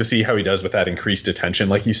interesting to see how he does with that increased attention,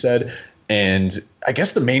 like you said. And I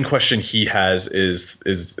guess the main question he has is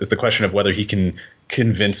the question of whether he can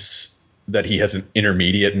convince that he has an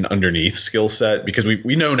intermediate and underneath skill set, because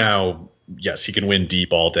we know now, yes, he can win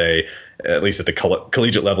deep all day, at least at the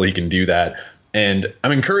collegiate level he can do that. And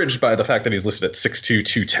I'm encouraged by the fact that he's listed at 6'2",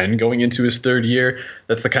 210 going into his third year.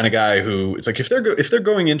 That's the kind of guy who, it's like, if they're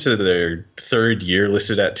going into their third year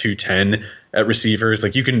listed at 210 at receivers,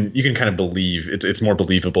 like, you can kind of believe it's more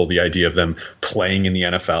believable, the idea of them playing in the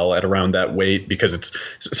NFL at around that weight, because it's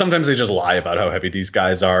sometimes they just lie about how heavy these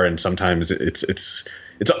guys are, and sometimes it's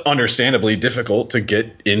understandably difficult to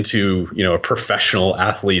get into, a professional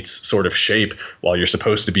athlete's sort of shape while you're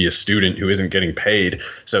supposed to be a student who isn't getting paid.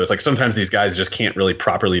 So it's like sometimes these guys just can't really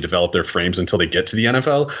properly develop their frames until they get to the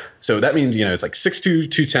NFL. So that means, it's like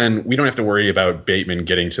 6'2", 210. We don't have to worry about Bateman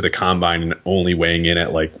getting to the combine and only weighing in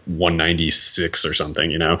at like 196 or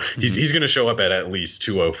something. Mm-hmm. He's going to show up at least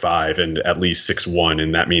 205 and at least 6'1",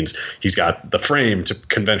 and that means he's got the frame to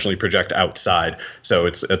conventionally project outside. So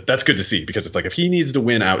that's good to see, because it's like, if he needs to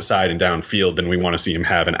win outside and downfield, then we want to see him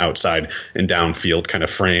have an outside and downfield kind of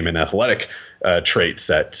frame and athletic trait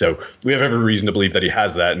set. So we have every reason to believe that he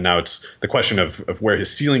has that. And now it's the question of where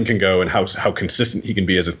his ceiling can go and how consistent he can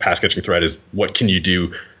be as a pass catching threat is what can you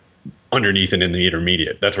do underneath and in the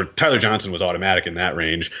intermediate. That's where Tyler Johnson was automatic in that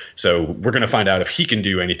range. So we're going to find out if he can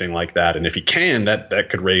do anything like that. And if he can, that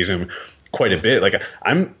could raise him quite a bit. Like,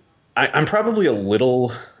 I'm probably a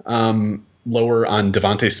little lower on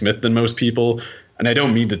Devontae Smith than most people. And I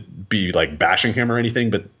don't mean to be like bashing him or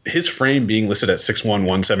anything, but his frame being listed at 6'1",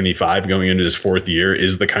 175 going into his fourth year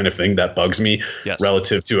is the kind of thing that bugs me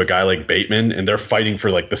relative to a guy like Bateman. And they're fighting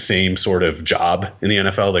for like the same sort of job in the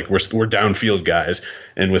NFL. Like, we're downfield guys.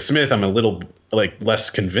 And with Smith, I'm a little like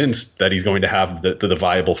less convinced that he's going to have the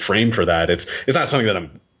viable frame for that. It's not something that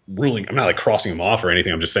I'm I'm not like crossing him off or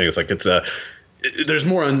anything. I'm just saying there's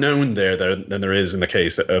more unknown there than there is in the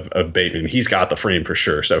case of Bateman. He's got the frame for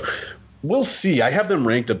sure. So we'll see. I have them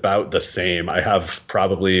ranked about the same. I have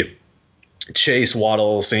probably Chase,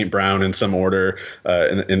 Waddle, St. Brown in some order,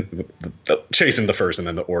 Chase in the first, and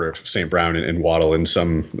then the order of St. Brown and Waddle in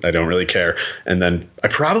some. I don't really care. And then I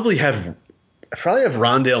probably have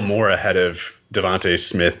Rondale Moore ahead of Devontae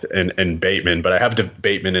Smith and Bateman, but I have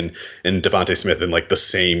Bateman and Devontae Smith in like the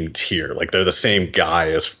same tier. Like they're the same guy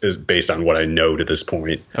as based on what I know to this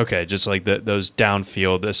point. Okay, just like those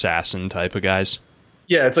downfield assassin type of guys.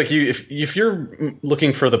 Yeah, it's like if you're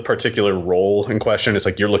looking for the particular role in question, it's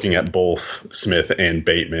like you're looking at both Smith and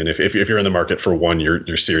Bateman. If you're in the market for one,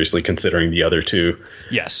 you're seriously considering the other two.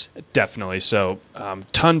 Yes, definitely. So,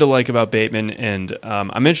 ton to like about Bateman, and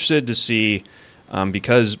I'm interested to see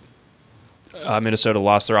because Minnesota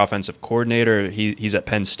lost their offensive coordinator. He's at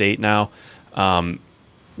Penn State now.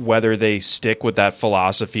 Whether they stick with that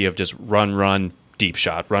philosophy of just run, deep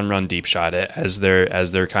shot as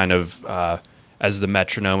their kind of as the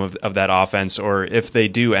metronome of that offense, or if they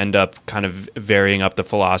do end up kind of varying up the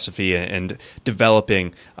philosophy and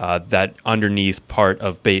developing that underneath part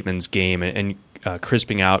of Bateman's game and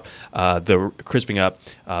crisping up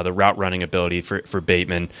the route running ability for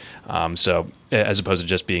Bateman. So as opposed to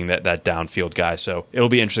just being that downfield guy. So it'll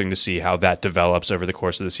be interesting to see how that develops over the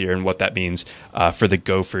course of this year and what that means for the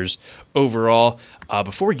Gophers overall.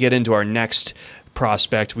 Before we get into our next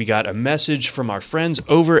prospect, we got a message from our friends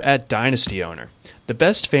over at Dynasty Owner. The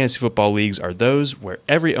best fantasy football leagues are those where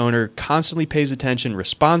every owner constantly pays attention,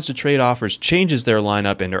 responds to trade offers, changes their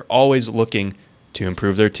lineup, and are always looking to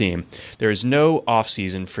improve their team. There is no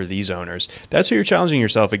off-season for these owners. That's who you're challenging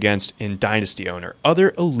yourself against in Dynasty Owner,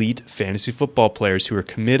 other elite fantasy football players who are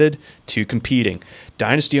committed to competing.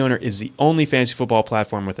 Dynasty Owner is the only fantasy football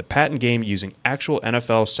platform with a patent game using actual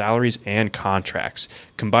NFL salaries and contracts.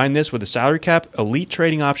 Combine this with a salary cap, elite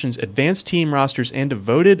trading options, advanced team rosters, and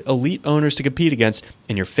devoted elite owners to compete against,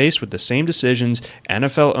 and you're faced with the same decisions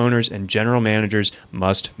NFL owners and general managers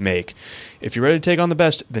must make. If you're ready to take on the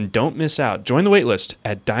best, then don't miss out. Join the waitlist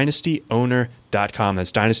at dynastyowner.com.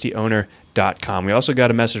 That's dynastyowner.com. We also got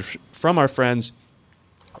a message from our friends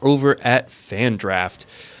over at FanDraft.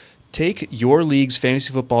 Take your league's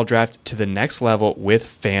fantasy football draft to the next level with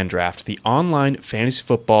FanDraft, the online fantasy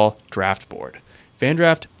football draft board.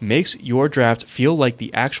 FanDraft makes your draft feel like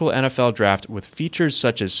the actual NFL draft with features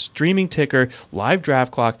such as streaming ticker, live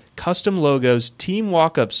draft clock, custom logos, team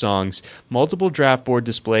walk-up songs, multiple draft board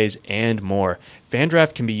displays, and more.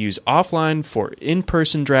 FanDraft can be used offline for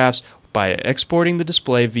in-person drafts by exporting the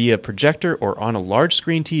display via projector or on a large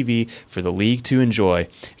screen TV for the league to enjoy.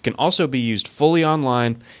 It can also be used fully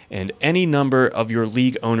online, and any number of your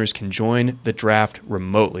league owners can join the draft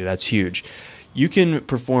remotely. That's huge. You can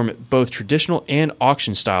perform both traditional and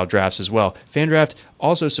auction-style drafts as well. FanDraft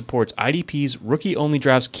also supports IDPs, rookie-only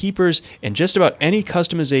drafts, keepers, and just about any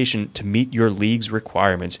customization to meet your league's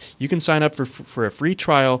requirements. You can sign up for a free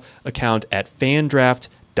trial account at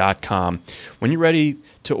fandraft.com. When you're ready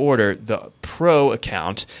to order the Pro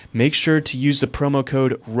account, make sure to use the promo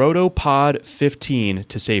code ROTOPOD15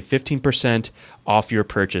 to save 15% off your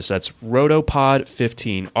purchase. That's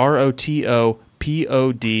ROTOPOD15,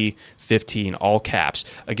 ROTOPOD 15, all caps.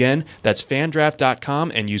 Again, that's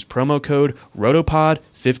fandraft.com and use promo code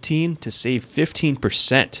ROTOPOD15 to save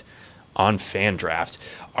 15% on FanDraft.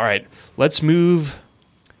 All right, let's move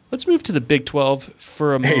to the Big 12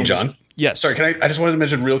 for a moment. Hey, John. Yes. Sorry, I just wanted to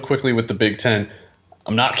mention real quickly with the Big 10.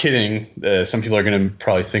 I'm not kidding. Some people are going to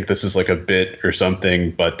probably think this is like a bit or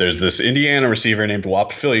something, but there's this Indiana receiver named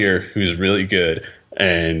Whop Phillier who's really good.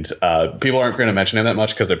 And people aren't going to mention him that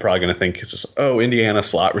much because they're probably going to think it's just, Indiana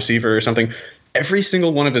slot receiver or something. Every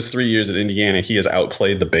single one of his 3 years at Indiana, he has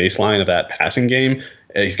outplayed the baseline of that passing game.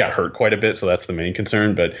 He's got hurt quite a bit, so that's the main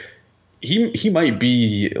concern. But he might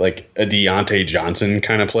be like a Deontay Johnson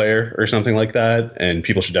kind of player or something like that, and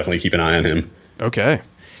people should definitely keep an eye on him. Okay.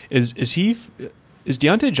 Is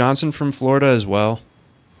Deontay Johnson from Florida as well?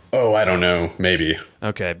 Oh, I don't know. Maybe.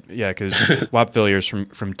 Okay, yeah, because Whop Phillier's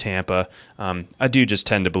from Tampa. I do just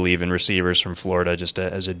tend to believe in receivers from Florida just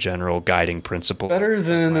as a general guiding principle. Better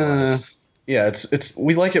than, it's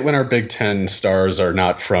we like it when our Big Ten stars are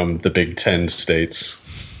not from the Big Ten states.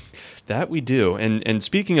 That we do. And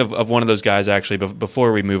speaking of one of those guys, actually,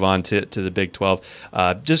 before we move on to the Big 12,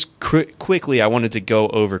 just quickly, I wanted to go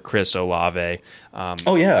over Chris Olave.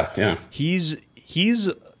 Yeah. He's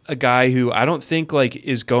a guy who I don't think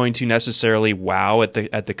is going to necessarily wow at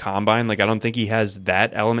the combine. I don't think he has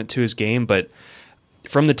that element to his game. But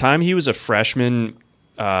from the time he was a freshman,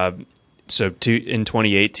 in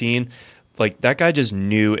 2018, like that guy just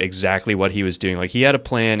knew exactly what he was doing. Like he had a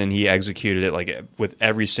plan and he executed it like with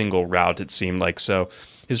every single route, it seemed like. So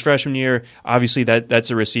his freshman year, obviously that's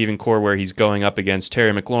a receiving core where he's going up against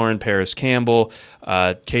Terry McLaurin, Paris Campbell,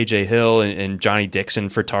 KJ Hill, and Johnny Dixon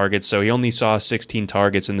for targets. So he only saw 16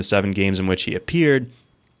 targets in the 7 games in which he appeared.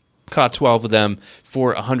 Caught 12 of them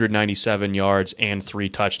for 197 yards and 3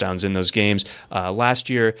 touchdowns in those games. Last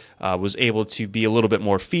year was able to be a little bit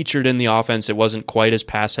more featured in the offense. It wasn't quite as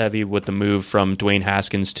pass heavy with the move from Dwayne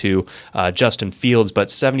Haskins to Justin Fields, but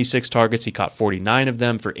 76 targets. He caught 49 of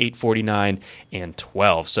them for 849 and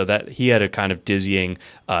 12. So that he had a kind of dizzying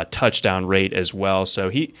touchdown rate as well. So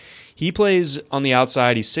he plays on the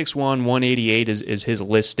outside. He's 6'1", 188 is his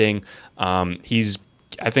listing. He's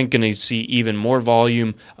I think going to see even more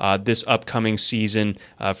volume this upcoming season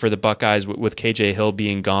for the Buckeyes with KJ Hill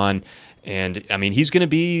being gone. And, I mean, he's going to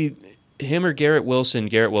be him or Garrett Wilson.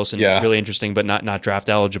 Garrett Wilson, really interesting, but not draft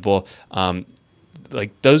eligible.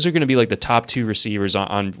 Like those are going to be like the top 2 receivers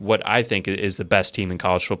on what I think is the best team in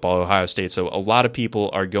college football, Ohio State. So a lot of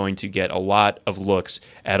people are going to get a lot of looks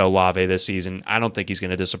at Olave this season. I don't think he's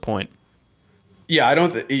going to disappoint. Yeah, I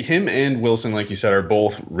don't. Him and Wilson, like you said, are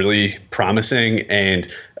both really promising, and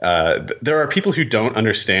there are people who don't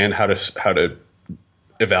understand how to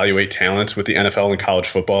evaluate talents with the NFL and college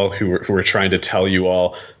football who are trying to tell you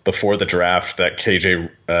all before the draft that KJ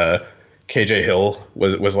Hill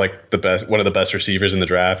was like one of the best receivers in the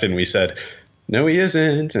draft, and we said no, he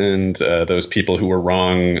isn't. And those people who were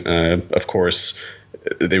wrong, of course,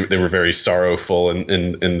 they were very sorrowful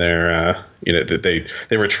in their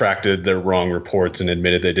they retracted their wrong reports and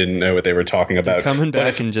admitted they didn't know what they were talking about. They're coming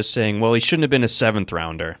back and just saying, well, he shouldn't have been a 7th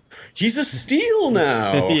rounder. He's a steal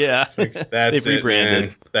now. Yeah, that's it,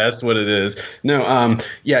 man. That's what it is. No,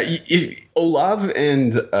 Olave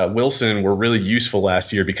and Wilson were really useful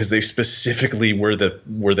last year because they specifically were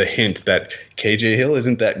the hint that KJ Hill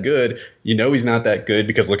isn't that good. You know he's not that good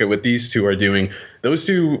because look at what these two are doing. Those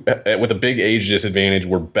two, with a big age disadvantage,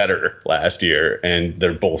 were better last year, and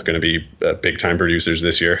they're both going to be big-time producers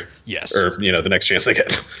this year. Yes. Or, the next chance they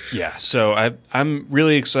get. Yeah, so I'm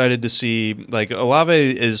really excited to see, like, Olave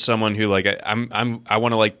is someone who, like, I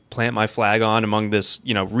want to, like, plant my flag on among this,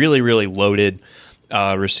 really, really loaded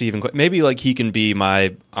receiving. Maybe like he can be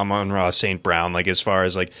my Amon-Ra St. Brown, like as far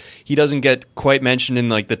as like he doesn't get quite mentioned in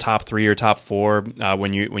like the top 3 or top 4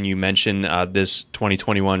 when you mention this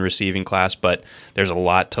 2021 receiving class, but there's a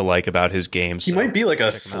lot to like about his game. He might be like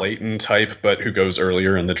a Slayton type, but who goes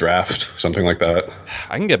earlier in the draft, something like that.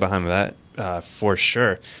 I can get behind that for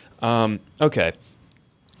sure. Okay,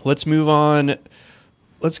 let's move on.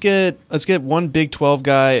 Let's get one Big 12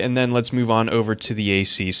 guy, and then let's move on over to the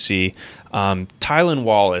ACC. Tylan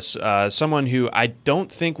Wallace, someone who I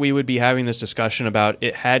don't think we would be having this discussion about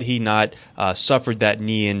it had he not suffered that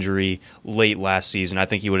knee injury late last season. I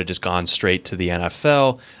think he would have just gone straight to the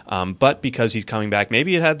NFL. But because he's coming back,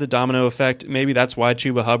 maybe it had the domino effect. Maybe that's why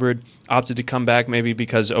Chuba Hubbard opted to come back. Maybe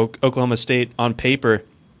because Oklahoma State on paper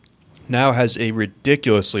now has a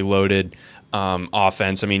ridiculously loaded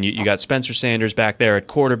offense. I mean, you got Spencer Sanders back there at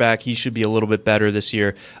quarterback. He should be a little bit better this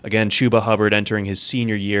year. Again, Chuba Hubbard entering his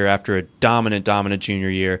senior year after a dominant junior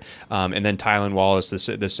year, and then Tylan Wallace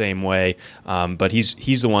the same way. But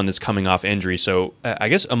he's the one that's coming off injury. So I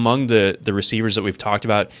guess among the receivers that we've talked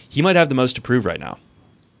about, he might have the most to prove right now.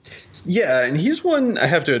 Yeah, and he's one I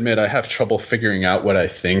have to admit I have trouble figuring out what I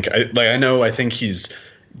think. I think he's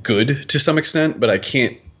good to some extent, but I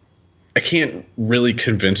can't really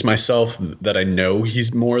convince myself that I know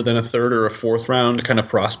he's more than a 3rd or a 4th round kind of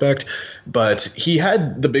prospect. But he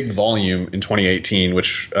had the big volume in 2018,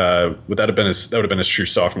 which would have been his true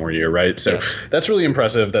sophomore year, right? So yes. That's really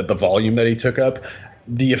impressive that the volume that he took up.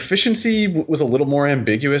 The efficiency was a little more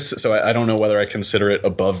ambiguous, so I don't know whether I consider it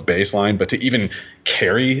above baseline. But to even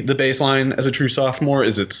carry the baseline as a true sophomore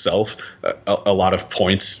is itself a lot of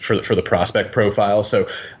points for the prospect profile. So.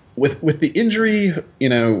 With the injury, I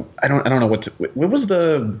don't know what was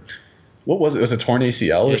it? Was it torn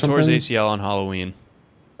ACL or something? Tore his ACL on Halloween.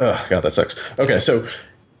 Oh God, that sucks. Okay, so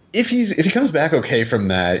if he comes back okay from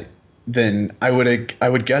that, then I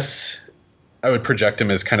would guess I would project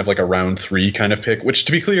him as kind of like a round 3 kind of pick. Which,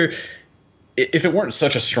 to be clear, if it weren't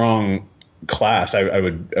such a strong class, I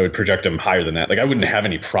would project him higher than that. Like I wouldn't have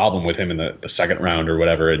any problem with him in the 2nd round or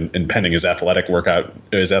whatever, and pending his athletic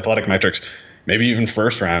metrics. Maybe even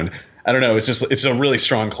 1st round. I don't know. It's a really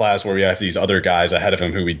strong class where we have these other guys ahead of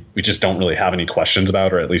him who we just don't really have any questions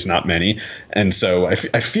about, or at least not many. And so I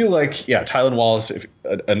feel like, Tylan Wallace, if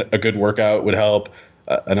a good workout would help.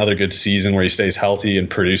 Another good season where he stays healthy and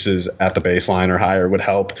produces at the baseline or higher would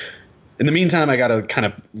help. in the meantime, I got to kind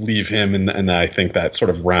of leave him in I think that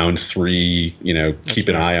sort of round 3, keep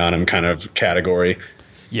an eye on him kind of category.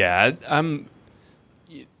 Yeah,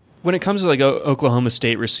 when it comes to like Oklahoma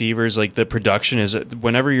State receivers, like the production is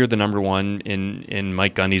whenever you're the number one in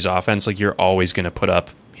Mike Gundy's offense, like you're always going to put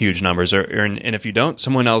up huge numbers, and if you don't,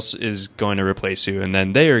 someone else is going to replace you, and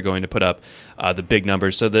then they are going to put up the big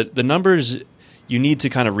numbers. So the numbers, you need to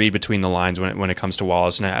kind of read between the lines when it comes to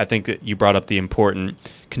Wallace, and I think that you brought up the important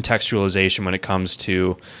contextualization when it comes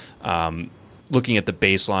to looking at the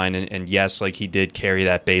baseline, and yes, like he did carry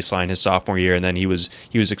that baseline his sophomore year, and then he was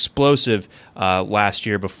explosive last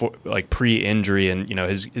year before, like pre-injury, and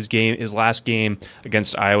his last game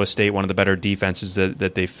against Iowa State, one of the better defenses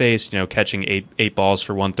that they faced, catching eight balls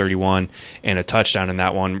for 131 and a touchdown in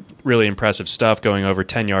that one, really impressive stuff, going over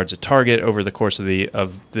 10 yards a target over the course of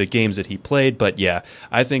the games that he played. But yeah,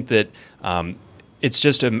 I think that it's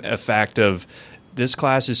just a fact of this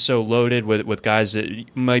class is so loaded with guys that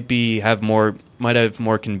might have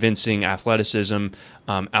more convincing athleticism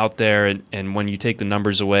out there, and when you take the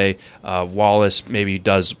numbers away, Wallace maybe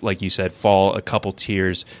does, like you said, fall a couple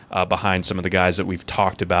tiers behind some of the guys that we've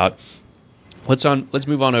talked about. Let's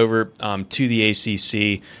move on over to the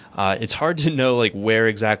ACC. It's hard to know like where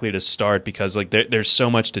exactly to start because like there's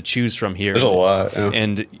so much to choose from here. There's a lot, yeah.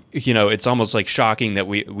 And it's almost like shocking that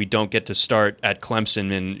we don't get to start at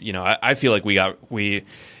Clemson. And I feel like we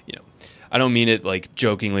I don't mean it like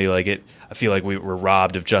jokingly, like it. I feel like we were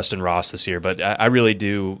robbed of Justin Ross this year, but I really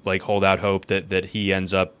do like hold out hope that he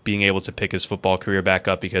ends up being able to pick his football career back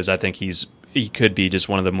up, because I think he could be just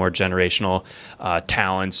one of the more generational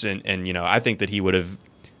talents, and I think that he would have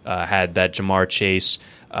had that Jamar Chase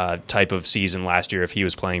type of season last year if he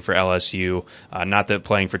was playing for LSU. Not that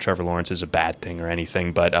playing for Trevor Lawrence is a bad thing or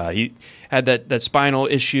anything, but he had that spinal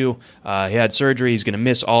issue. He had surgery. He's going to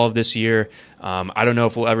miss all of this year. I don't know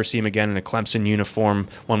if we'll ever see him again in a Clemson uniform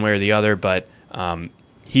one way or the other, but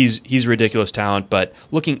he's ridiculous talent. But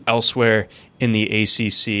looking elsewhere in the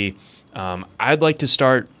ACC, I'd like to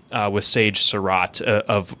start with Sage Surratt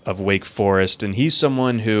of Wake Forest, and he's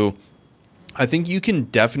someone who I think you can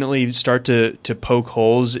definitely start to poke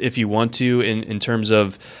holes if you want to in terms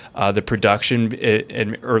of the production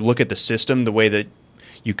or look at the system the way that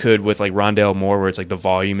you could with like Rondale Moore, where it's like the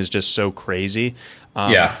volume is just so crazy.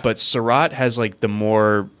 But Surratt has like the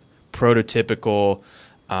more prototypical,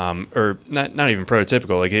 or not even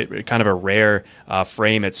prototypical, like kind of a rare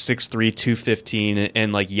frame at 6'3", 215,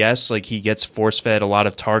 and like yes, like he gets force-fed a lot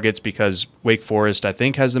of targets because Wake Forest I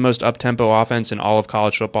think has the most up-tempo offense in all of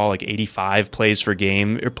college football, like 85 plays per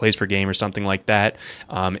game or something like that,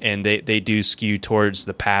 and they do skew towards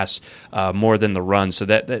the pass more than the run, so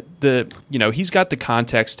that he's got the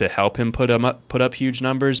context to help him put up huge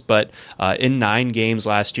numbers, but in 9 games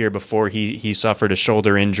last year before he suffered a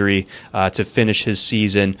shoulder injury to finish his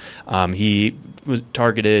season. He was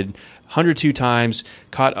targeted 102 times,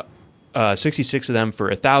 caught 66 of them for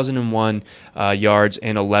 1,001 yards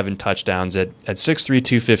and 11 touchdowns at 6'3",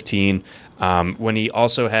 215. When he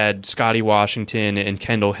also had Scotty Washington and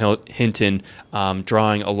Kendall Hinton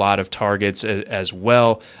drawing a lot of targets as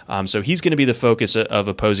well. So he's going to be the focus of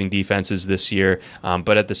opposing defenses this year.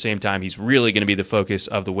 But at the same time, he's really going to be the focus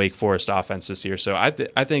of the Wake Forest offense this year. So I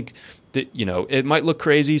think that, it might look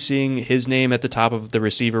crazy seeing his name at the top of the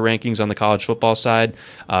receiver rankings on the college football side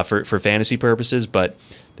for fantasy purposes, but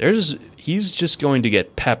he's just going to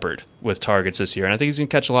get peppered with targets this year, and I think he's going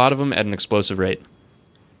to catch a lot of them at an explosive rate.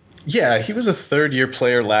 Yeah, he was a third-year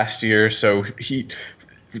player last year, so he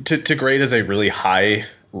to grade as a really high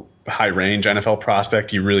range NFL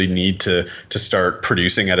prospect, you really need to start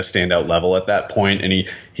producing at a standout level at that point, and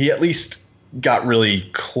he at least got really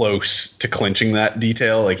close to clinching that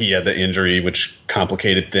detail. Like he had the injury, which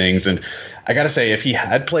complicated things, and I got to say, if he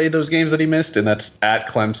had played those games that he missed, and that's at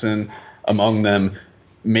Clemson among them,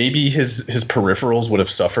 maybe his peripherals would have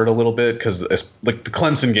suffered a little bit, because like the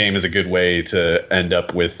Clemson game is a good way to end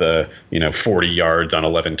up with 40 yards on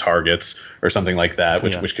 11 targets or something like that,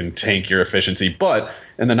 which can tank your efficiency. But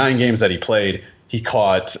in the 9 games that he played, he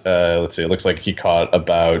caught it looks like he caught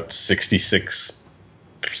about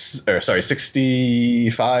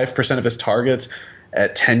 65% of his targets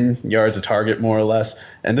at 10 yards a target, more or less.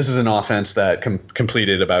 And this is an offense that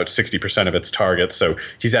completed about 60% of its targets. So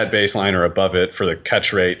he's at baseline or above it for the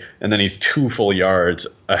catch rate. And then he's 2 full yards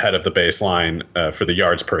ahead of the baseline for the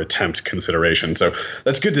yards per attempt consideration. So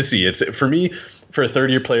that's good to see. It's, for me, for a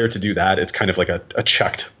third-year player to do that, it's kind of like a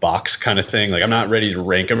checked box kind of thing. Like I'm not ready to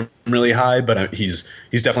rank him really high, but he's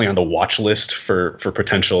definitely on the watch list for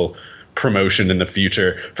potential promotion in the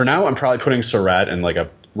future. For now, I'm probably putting Surratt in like a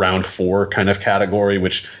round 4 kind of category,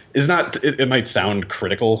 which is not, it might sound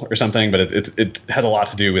critical or something, but it has a lot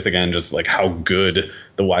to do with, again, just like how good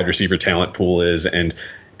the wide receiver talent pool is. And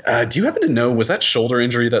do you happen to know, was that shoulder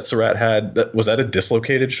injury that Surratt had, was that a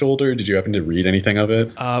dislocated shoulder? Did you happen to read anything of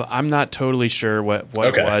it? I'm not totally sure what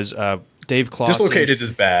Okay. it was. Dave Clawson. Dislocated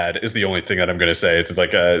is bad, is the only thing that I'm going to say. It's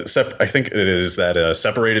like I think it is that a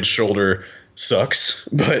separated shoulder sucks,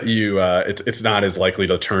 but it's not as likely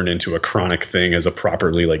to turn into a chronic thing as a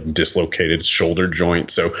properly like dislocated shoulder joint.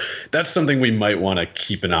 So that's something we might want to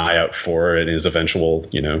keep an eye out for in his eventual,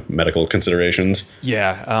 medical considerations.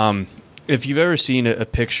 Yeah. If you've ever seen a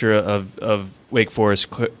picture of Wake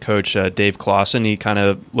Forest coach Dave Clawson, he kind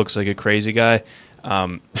of looks like a crazy guy.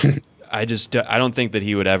 I don't think that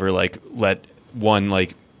he would ever like let one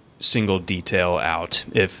like single detail out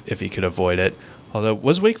if he could avoid it. Although,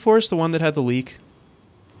 was Wake Forest the one that had the leak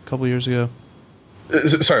a couple years ago?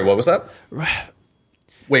 Sorry, what was that?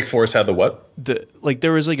 Wake Forest had the what?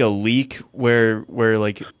 There was like a leak where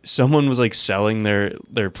like someone was like selling their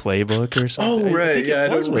playbook or something. Oh right,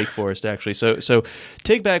 it was Wake Forest actually. So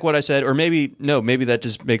take back what I said, or maybe that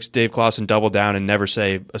just makes Dave Clawson double down and never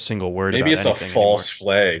say a single word. Maybe about it's a false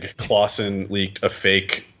flag. Clawson leaked a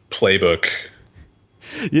fake playbook.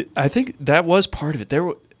 I think that was part of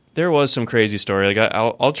it. There was some crazy story. Like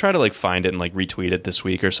I'll try to like find it and like retweet it this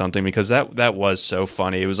week or something, because that was so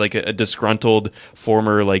funny. It was like a disgruntled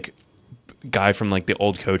former like guy from like the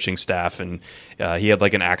old coaching staff, and he had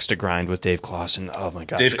like an axe to grind with Dave Clawson. Oh my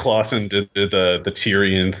gosh. Dave Clawson did the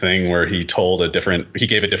Tyrion thing where he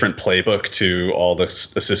gave a different playbook to all the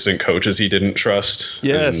assistant coaches he didn't trust.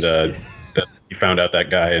 Yes. And he found out that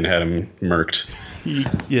guy and had him murked.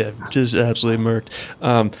 Yeah, just absolutely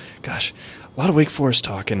murked. Gosh. A lot of Wake Forest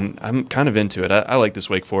talk, and I'm kind of into it. I like this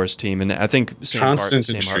Wake Forest team, and I think Sam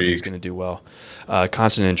Hartman's going to do well.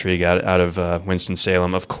 Constant intrigue out of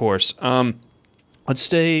Winston-Salem, of course. Let's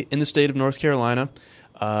stay in the state of North Carolina.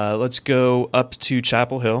 Let's go up to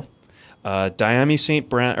Chapel Hill. Diami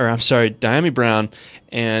Brown,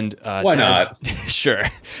 and why not? Sure,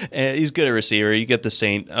 he's good at receiver. You get the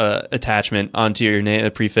Saint attachment onto your name,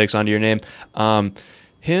 a prefix onto your name.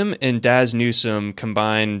 Him and Daz Newsome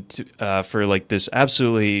combined for like this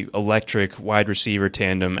absolutely electric wide receiver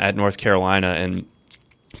tandem at North Carolina, and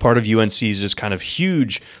part of UNC's just kind of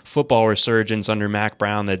huge football resurgence under Mack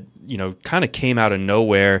Brown that kind of came out of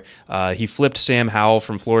nowhere. He flipped Sam Howell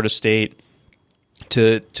from Florida State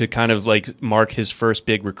to kind of like mark his first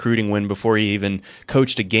big recruiting win before he even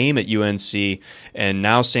coached a game at UNC. And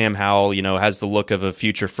now Sam Howell, has the look of a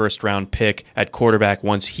future first-round pick at quarterback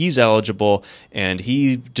once he's eligible, and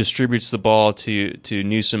he distributes the ball to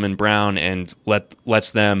Newsome and Brown and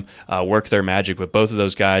lets them work their magic with both of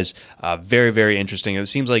those guys. Very, very interesting. It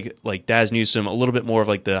seems like Daz Newsome, a little bit more of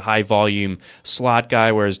like the high-volume slot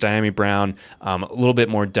guy, whereas Diami Brown, a little bit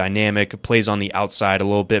more dynamic, plays on the outside, a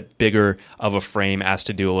little bit bigger of a frame, asked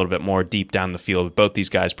to do a little bit more deep down the field. Both these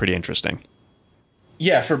guys pretty interesting.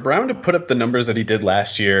 Yeah, for Brown to put up the numbers that he did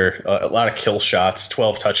last year, a lot of kill shots,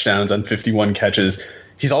 12 touchdowns on 51 catches.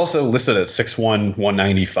 He's also listed at 6'1",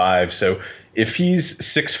 195. So if he's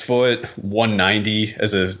 6 foot, 190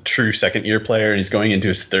 as a true second-year player, and he's going into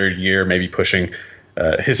his third year, maybe pushing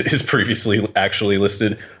his previously actually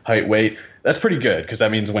listed height weight, that's pretty good, because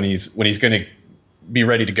that means when he's going to be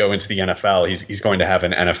ready to go into the NFL, he's going to have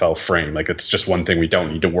an NFL frame. Like, it's just one thing we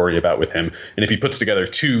don't need to worry about with him. And if he puts together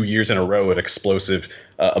 2 years in a row of explosive,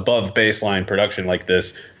 above baseline production like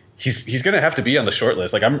this, he's going to have to be on the short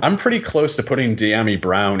list. Like, I'm pretty close to putting Diami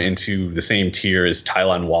Brown into the same tier as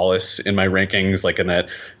Tylan Wallace in my rankings, like in that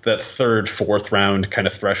third, fourth round kind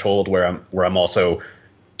of threshold where I'm also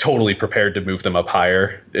totally prepared to move them up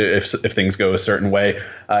higher if things go a certain way.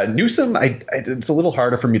 Newsome, it's a little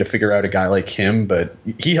harder for me to figure out a guy like him, but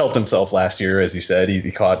he helped himself last year, as you said.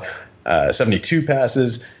 He caught 72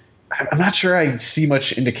 passes. I'm not sure I see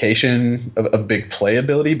much indication of big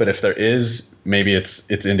playability, but if there is, maybe it's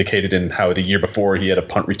indicated in how the year before he had a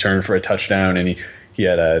punt return for a touchdown, and he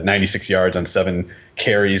had 96 yards on 7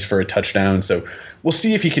 carries for a touchdown. So we'll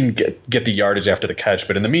see if he can get the yardage after the catch.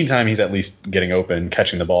 But in the meantime, he's at least getting open,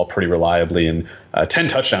 catching the ball pretty reliably. And 10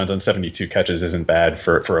 touchdowns on 72 catches isn't bad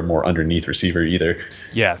for a more underneath receiver either.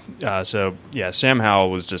 Yeah. Sam Howell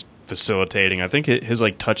was just facilitating. I think his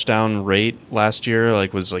like touchdown rate last year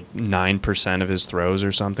was 9% of his throws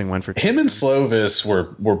or something went for him. And Slovis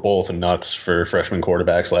were both nuts for freshman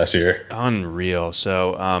quarterbacks last year. Unreal.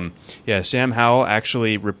 So Sam Howell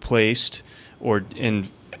actually replaced and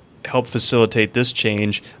helped facilitate this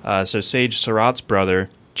change. So Sage Surratt's brother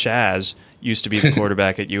Chaz used to be the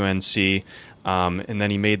quarterback at UNC. And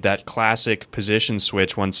then he made that classic position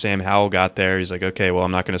switch once Sam Howell got there. He's like, okay, well,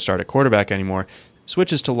 I'm not going to start at quarterback anymore.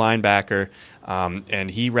 Switches to linebacker,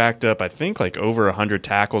 and he racked up, I think, like over 100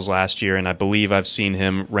 tackles last year, and I believe I've seen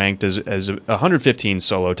him ranked as 115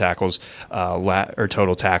 solo tackles or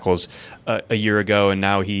total tackles a year ago, and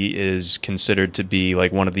now he is considered to be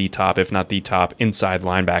like one of the top, if not the top, inside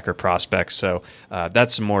linebacker prospects. So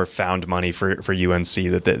that's some more found money for UNC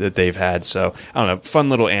that they've had. So I don't know, fun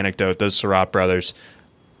little anecdote. Those Surratt brothers,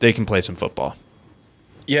 they can play some football.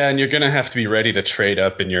 Yeah, and you're going to have to be ready to trade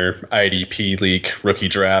up in your IDP league rookie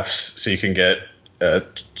drafts so you can get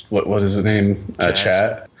what is his name?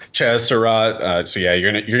 Chaz Surratt. So yeah,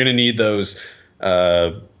 you're gonna need those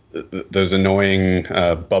annoying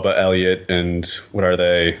Bubba Elliott and what are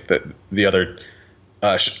they? The other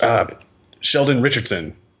Sheldon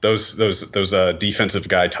Richardson. Those defensive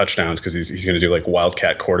guy touchdowns, because he's going to do like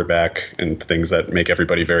wildcat quarterback and things that make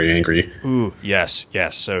everybody very angry. Ooh, yes.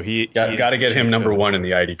 So he got to get him number one in the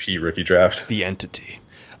IDP rookie draft. The entity.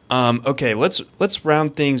 Okay, let's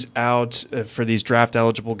round things out for these draft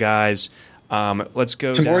eligible guys. Let's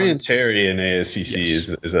go. Tamorrion Terry in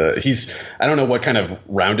ASCC he's I don't know what kind of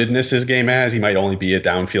roundedness his game has. He might only be a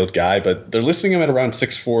downfield guy, but they're listing him at around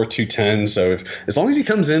 6'4", 210. So as long as he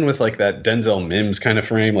comes in with like that Denzel Mims kind of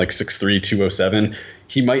frame, like 6'3", 207,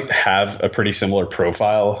 he might have a pretty similar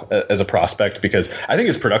profile as a prospect, because I think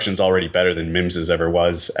his production's already better than Mims's ever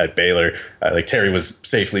was at Baylor. Like Terry was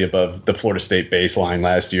safely above the Florida State baseline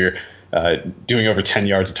last year, doing over 10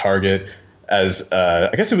 yards a target. As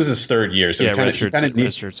I guess it was his third year, so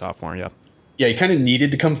redshirt sophomore, yeah. Yeah, he kind of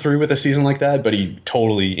needed to come through with a season like that, but he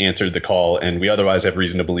totally answered the call, and we otherwise have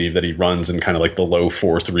reason to believe that he runs in kind of like the low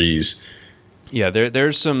 4.3s. Yeah,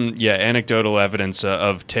 there's some anecdotal evidence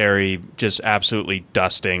of Terry just absolutely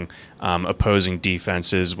dusting opposing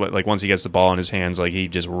defenses. Like once he gets the ball in his hands, like he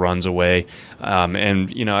just runs away.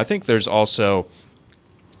 And I think there's also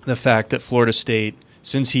the fact that Florida State,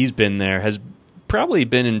 since he's been there, has probably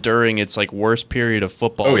been enduring its like worst period of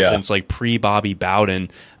football since like pre-Bobby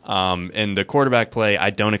Bowden. And the quarterback play, I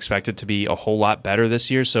don't expect it to be a whole lot better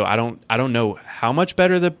this year. So I don't know how much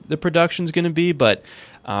better the production's going to be, but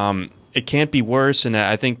it can't be worse. And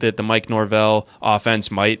I think that the Mike Norvell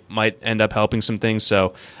offense might end up helping some things.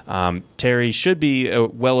 So Terry should be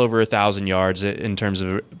well over 1,000 yards in terms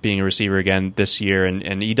of being a receiver again this year.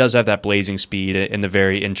 And he does have that blazing speed and the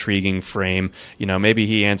very intriguing frame. Maybe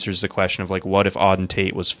he answers the question of like, what if Auden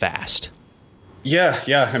Tate was fast?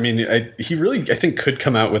 Yeah. I mean, he really, I think, could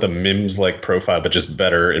come out with a Mims-like profile, but just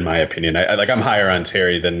better, in my opinion. I'm higher on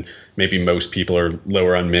Terry than maybe most people, or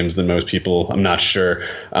lower on Mims than most people. I'm not sure,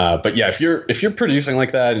 but yeah, if you're producing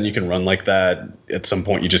like that and you can run like that, at some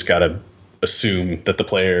point you just gotta assume that the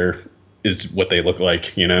player is what they look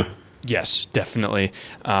like. Yes, definitely.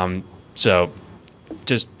 So,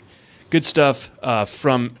 just good stuff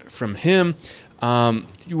from him.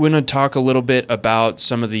 You want to talk a little bit about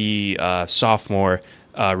some of the sophomore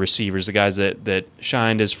receivers, the guys that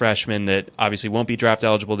shined as freshmen that obviously won't be draft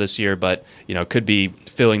eligible this year, but could be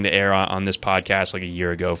filling the air on this podcast like a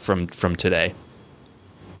year ago from today.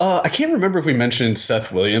 I can't remember if we mentioned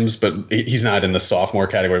Seth Williams, but he's not in the sophomore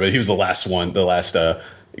category, but he was the last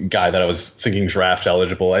guy that I was thinking draft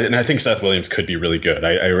eligible. And I think Seth Williams could be really good.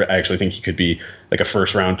 I actually think he could be like a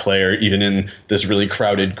first round player, even in this really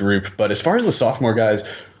crowded group. But as far as the sophomore guys,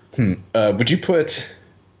 would you put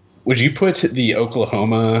the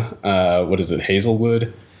Oklahoma,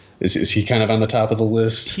 Hazelwood? Is he kind of on the top of the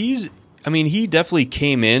list? He definitely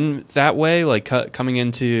came in that way, like coming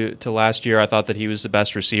into last year. I thought that he was the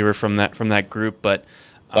best receiver from that group, but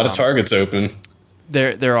a lot of targets open.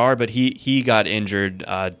 There are, but he got injured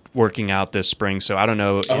working out this spring, so I don't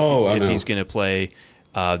know if he's going to play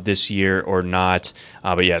this year or not.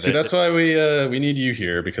 But yeah, that's why we need you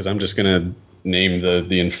here, because I'm just going to name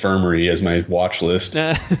the infirmary as my watch list.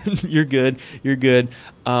 You're good.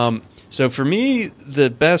 So for me, the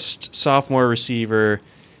best sophomore receiver.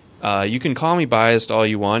 You can call me biased all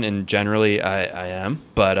you want, and generally I am,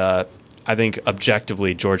 but I think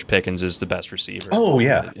objectively George Pickens is the best receiver. Oh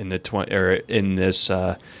yeah, among the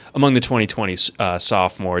 2020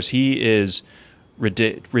 sophomores, he is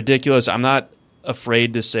ridiculous. I'm not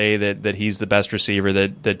afraid to say that he's the best receiver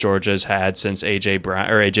that Georgia's had since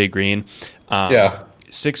AJ Green.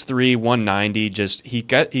 6'3", 190. Just he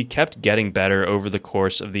kept getting better over the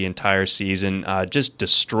course of the entire season. Just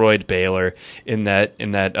destroyed Baylor in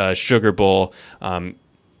that Sugar Bowl.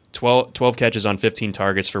 12 catches on 15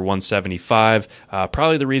 targets for 175.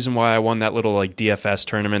 Probably the reason why I won that little like DFS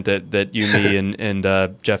tournament that you, me, and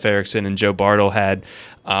Jeff Erickson and Joe Bartle had.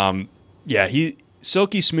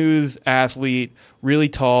 silky smooth athlete, really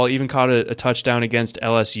tall, even caught a touchdown against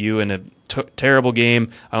LSU in a terrible game.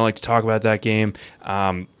 I don't like to talk about that game.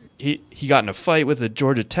 He got in a fight with a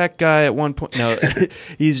Georgia Tech guy at one point.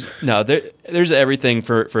 No, there's everything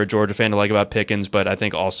for a Georgia fan to like about Pickens, but I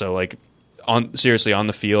think also like on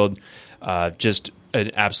the field, just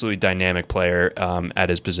an absolutely dynamic player at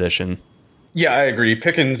his position. Yeah, I agree.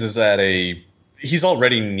 Pickens is he's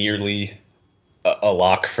already nearly a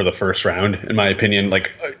lock for the first round, in my opinion.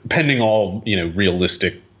 Like, pending all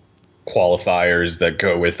realistic qualifiers that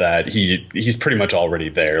go with that, he's pretty much already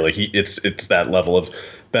there. Like, it's that level of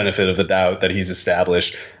benefit of the doubt that he's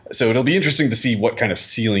established. So it'll be interesting to see what kind of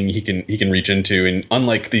ceiling he can reach into. And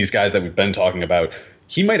unlike these guys that we've been talking about,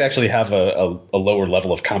 he might actually have a lower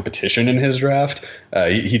level of competition in his draft.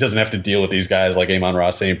 He doesn't have to deal with these guys like Amon-Ra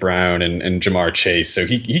St. Brown and Jamar Chase. So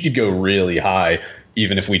he could go really high,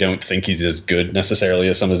 even if we don't think he's as good necessarily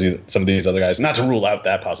as some of these other guys. Not to rule out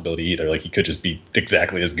that possibility either. Like, he could just be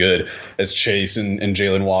exactly as good as Chase and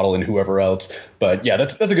Jalen Waddle and whoever else. But yeah,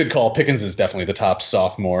 that's a good call. Pickens is definitely the top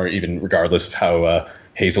sophomore, even regardless of how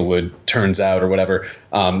Hazelwood turns out or whatever.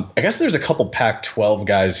 I guess there's a couple Pac-12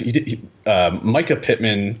 guys. Micah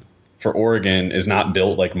Pittman for Oregon is not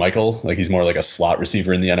built like Michael. Like, he's more like a slot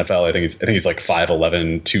receiver in the NFL. I think he's like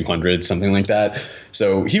 5'11", 200, something like that.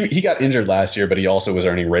 So he got injured last year, but he also was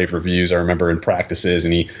earning rave reviews, I remember, in practices,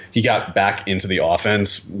 and he got back into the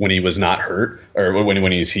offense when he was not hurt, or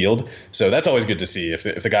when he's healed. So that's always good to see. If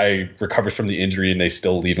the guy recovers from the injury and they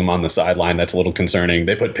still leave him on the sideline, that's a little concerning.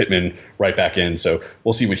 They put Pittman right back in, so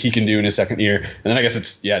we'll see what he can do in his second year. And then I guess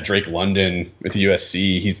it's Drake London with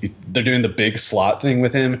USC. They're doing the big slot thing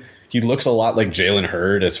with him. He looks a lot like Jalen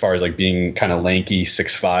Hurd as far as like being kind of lanky,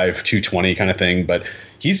 6'5", 220 kind of thing. But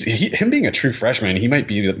him being a true freshman, he might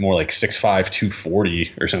be more like 6'5",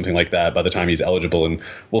 240 or something like that by the time he's eligible. And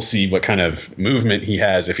we'll see what kind of movement he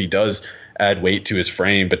has if he does add weight to his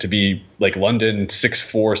frame. But to be like London,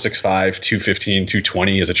 6'4", 6'5", 215,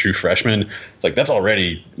 220 as a true freshman, like that's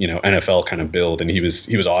already NFL kind of build. And he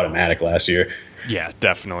was automatic last year. Yeah,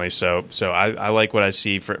 definitely. So I like what I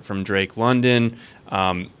see from Drake London.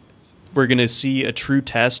 We're going to see a true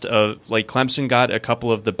test of, like, Clemson got a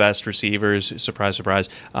couple of the best receivers, surprise, surprise,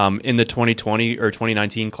 in the 2020 or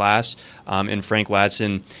 2019 class, in Frank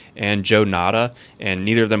Ladson and Joe Nada, and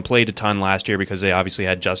neither of them played a ton last year because they obviously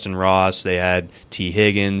had Justin Ross, they had T.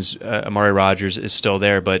 Higgins, Amari Rodgers is still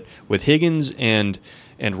there, but with Higgins and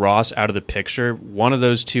Ross out of the picture, one of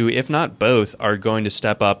those two, if not both, are going to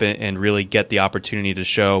step up and really get the opportunity to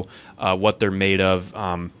show what they're made of.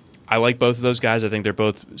 I like both of those guys. I think they're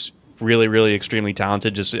both really, really extremely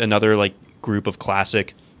talented. Just another like group of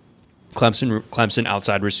classic Clemson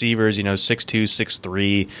outside receivers, 6'2",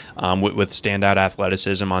 6'3", with standout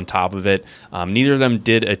athleticism on top of it. Neither of them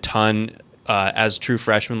did a ton as true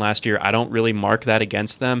freshmen last year. I don't really mark that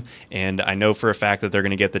against them, and I know for a fact that they're going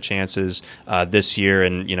to get the chances this year.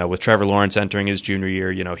 And with Trevor Lawrence entering his junior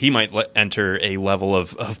year, he might enter a level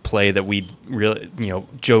of play that we really,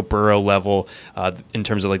 Joe Burrow level in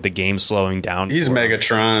terms of like the game slowing down. He's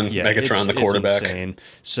Megatron, Megatron the quarterback. It's insane.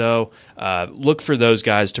 So look for those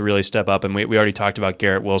guys to really step up. And we already talked about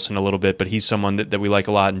Garrett Wilson a little bit, but he's someone that we like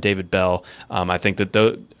a lot. And David Bell, I think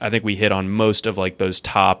we hit on most of like those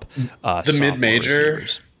top the mid-major,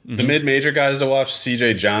 the mid-major guys to watch.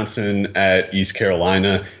 CJ Johnson at East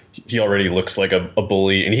Carolina. He already looks like a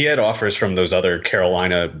bully, and he had offers from those other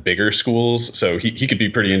Carolina bigger schools, so he could be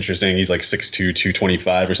pretty interesting. He's like 6'2",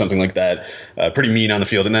 225 or something like that. Pretty mean on the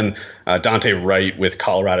field. And then Dante Wright with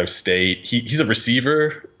Colorado State. He's a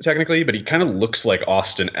receiver technically, but he kind of looks like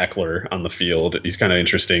Austin Eckler on the field. He's kind of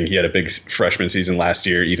interesting. He had a big freshman season last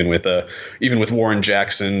year, even with Warren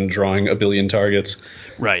Jackson drawing a billion targets.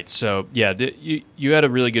 Right. So yeah, you had a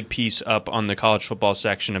really good piece up on the college football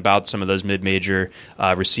section about some of those mid-major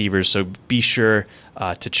receivers. So be sure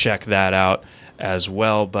to check that out as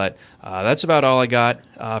well. But that's about all I got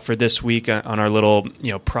for this week on our little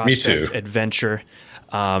prospect adventure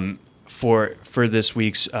for this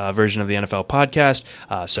week's version of the NFL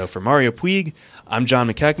podcast. So for Mario Puig, I'm John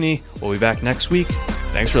McKechnie. We'll be back next week.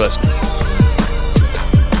 Thanks for listening.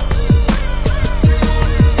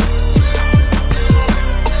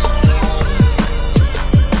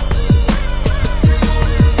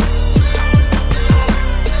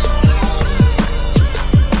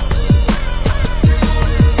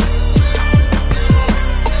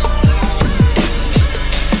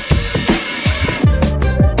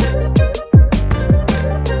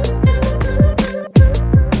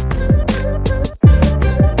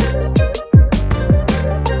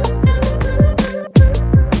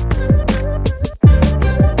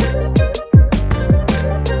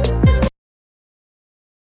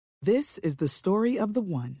 is the story of the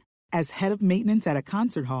one. As head of maintenance at a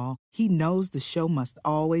concert hall, he knows the show must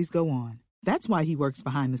always go on. That's why he works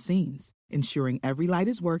behind the scenes, ensuring every light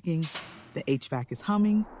is working, the HVAC is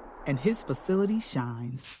humming, and his facility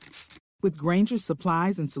shines. With Grainger's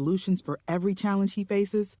supplies and solutions for every challenge he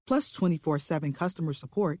faces, plus 24/7 customer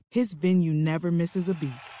support, his venue never misses a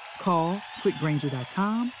beat. Call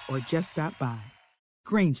quickgrainger.com or just stop by.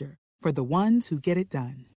 Grainger, for the ones who get it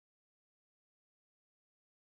done.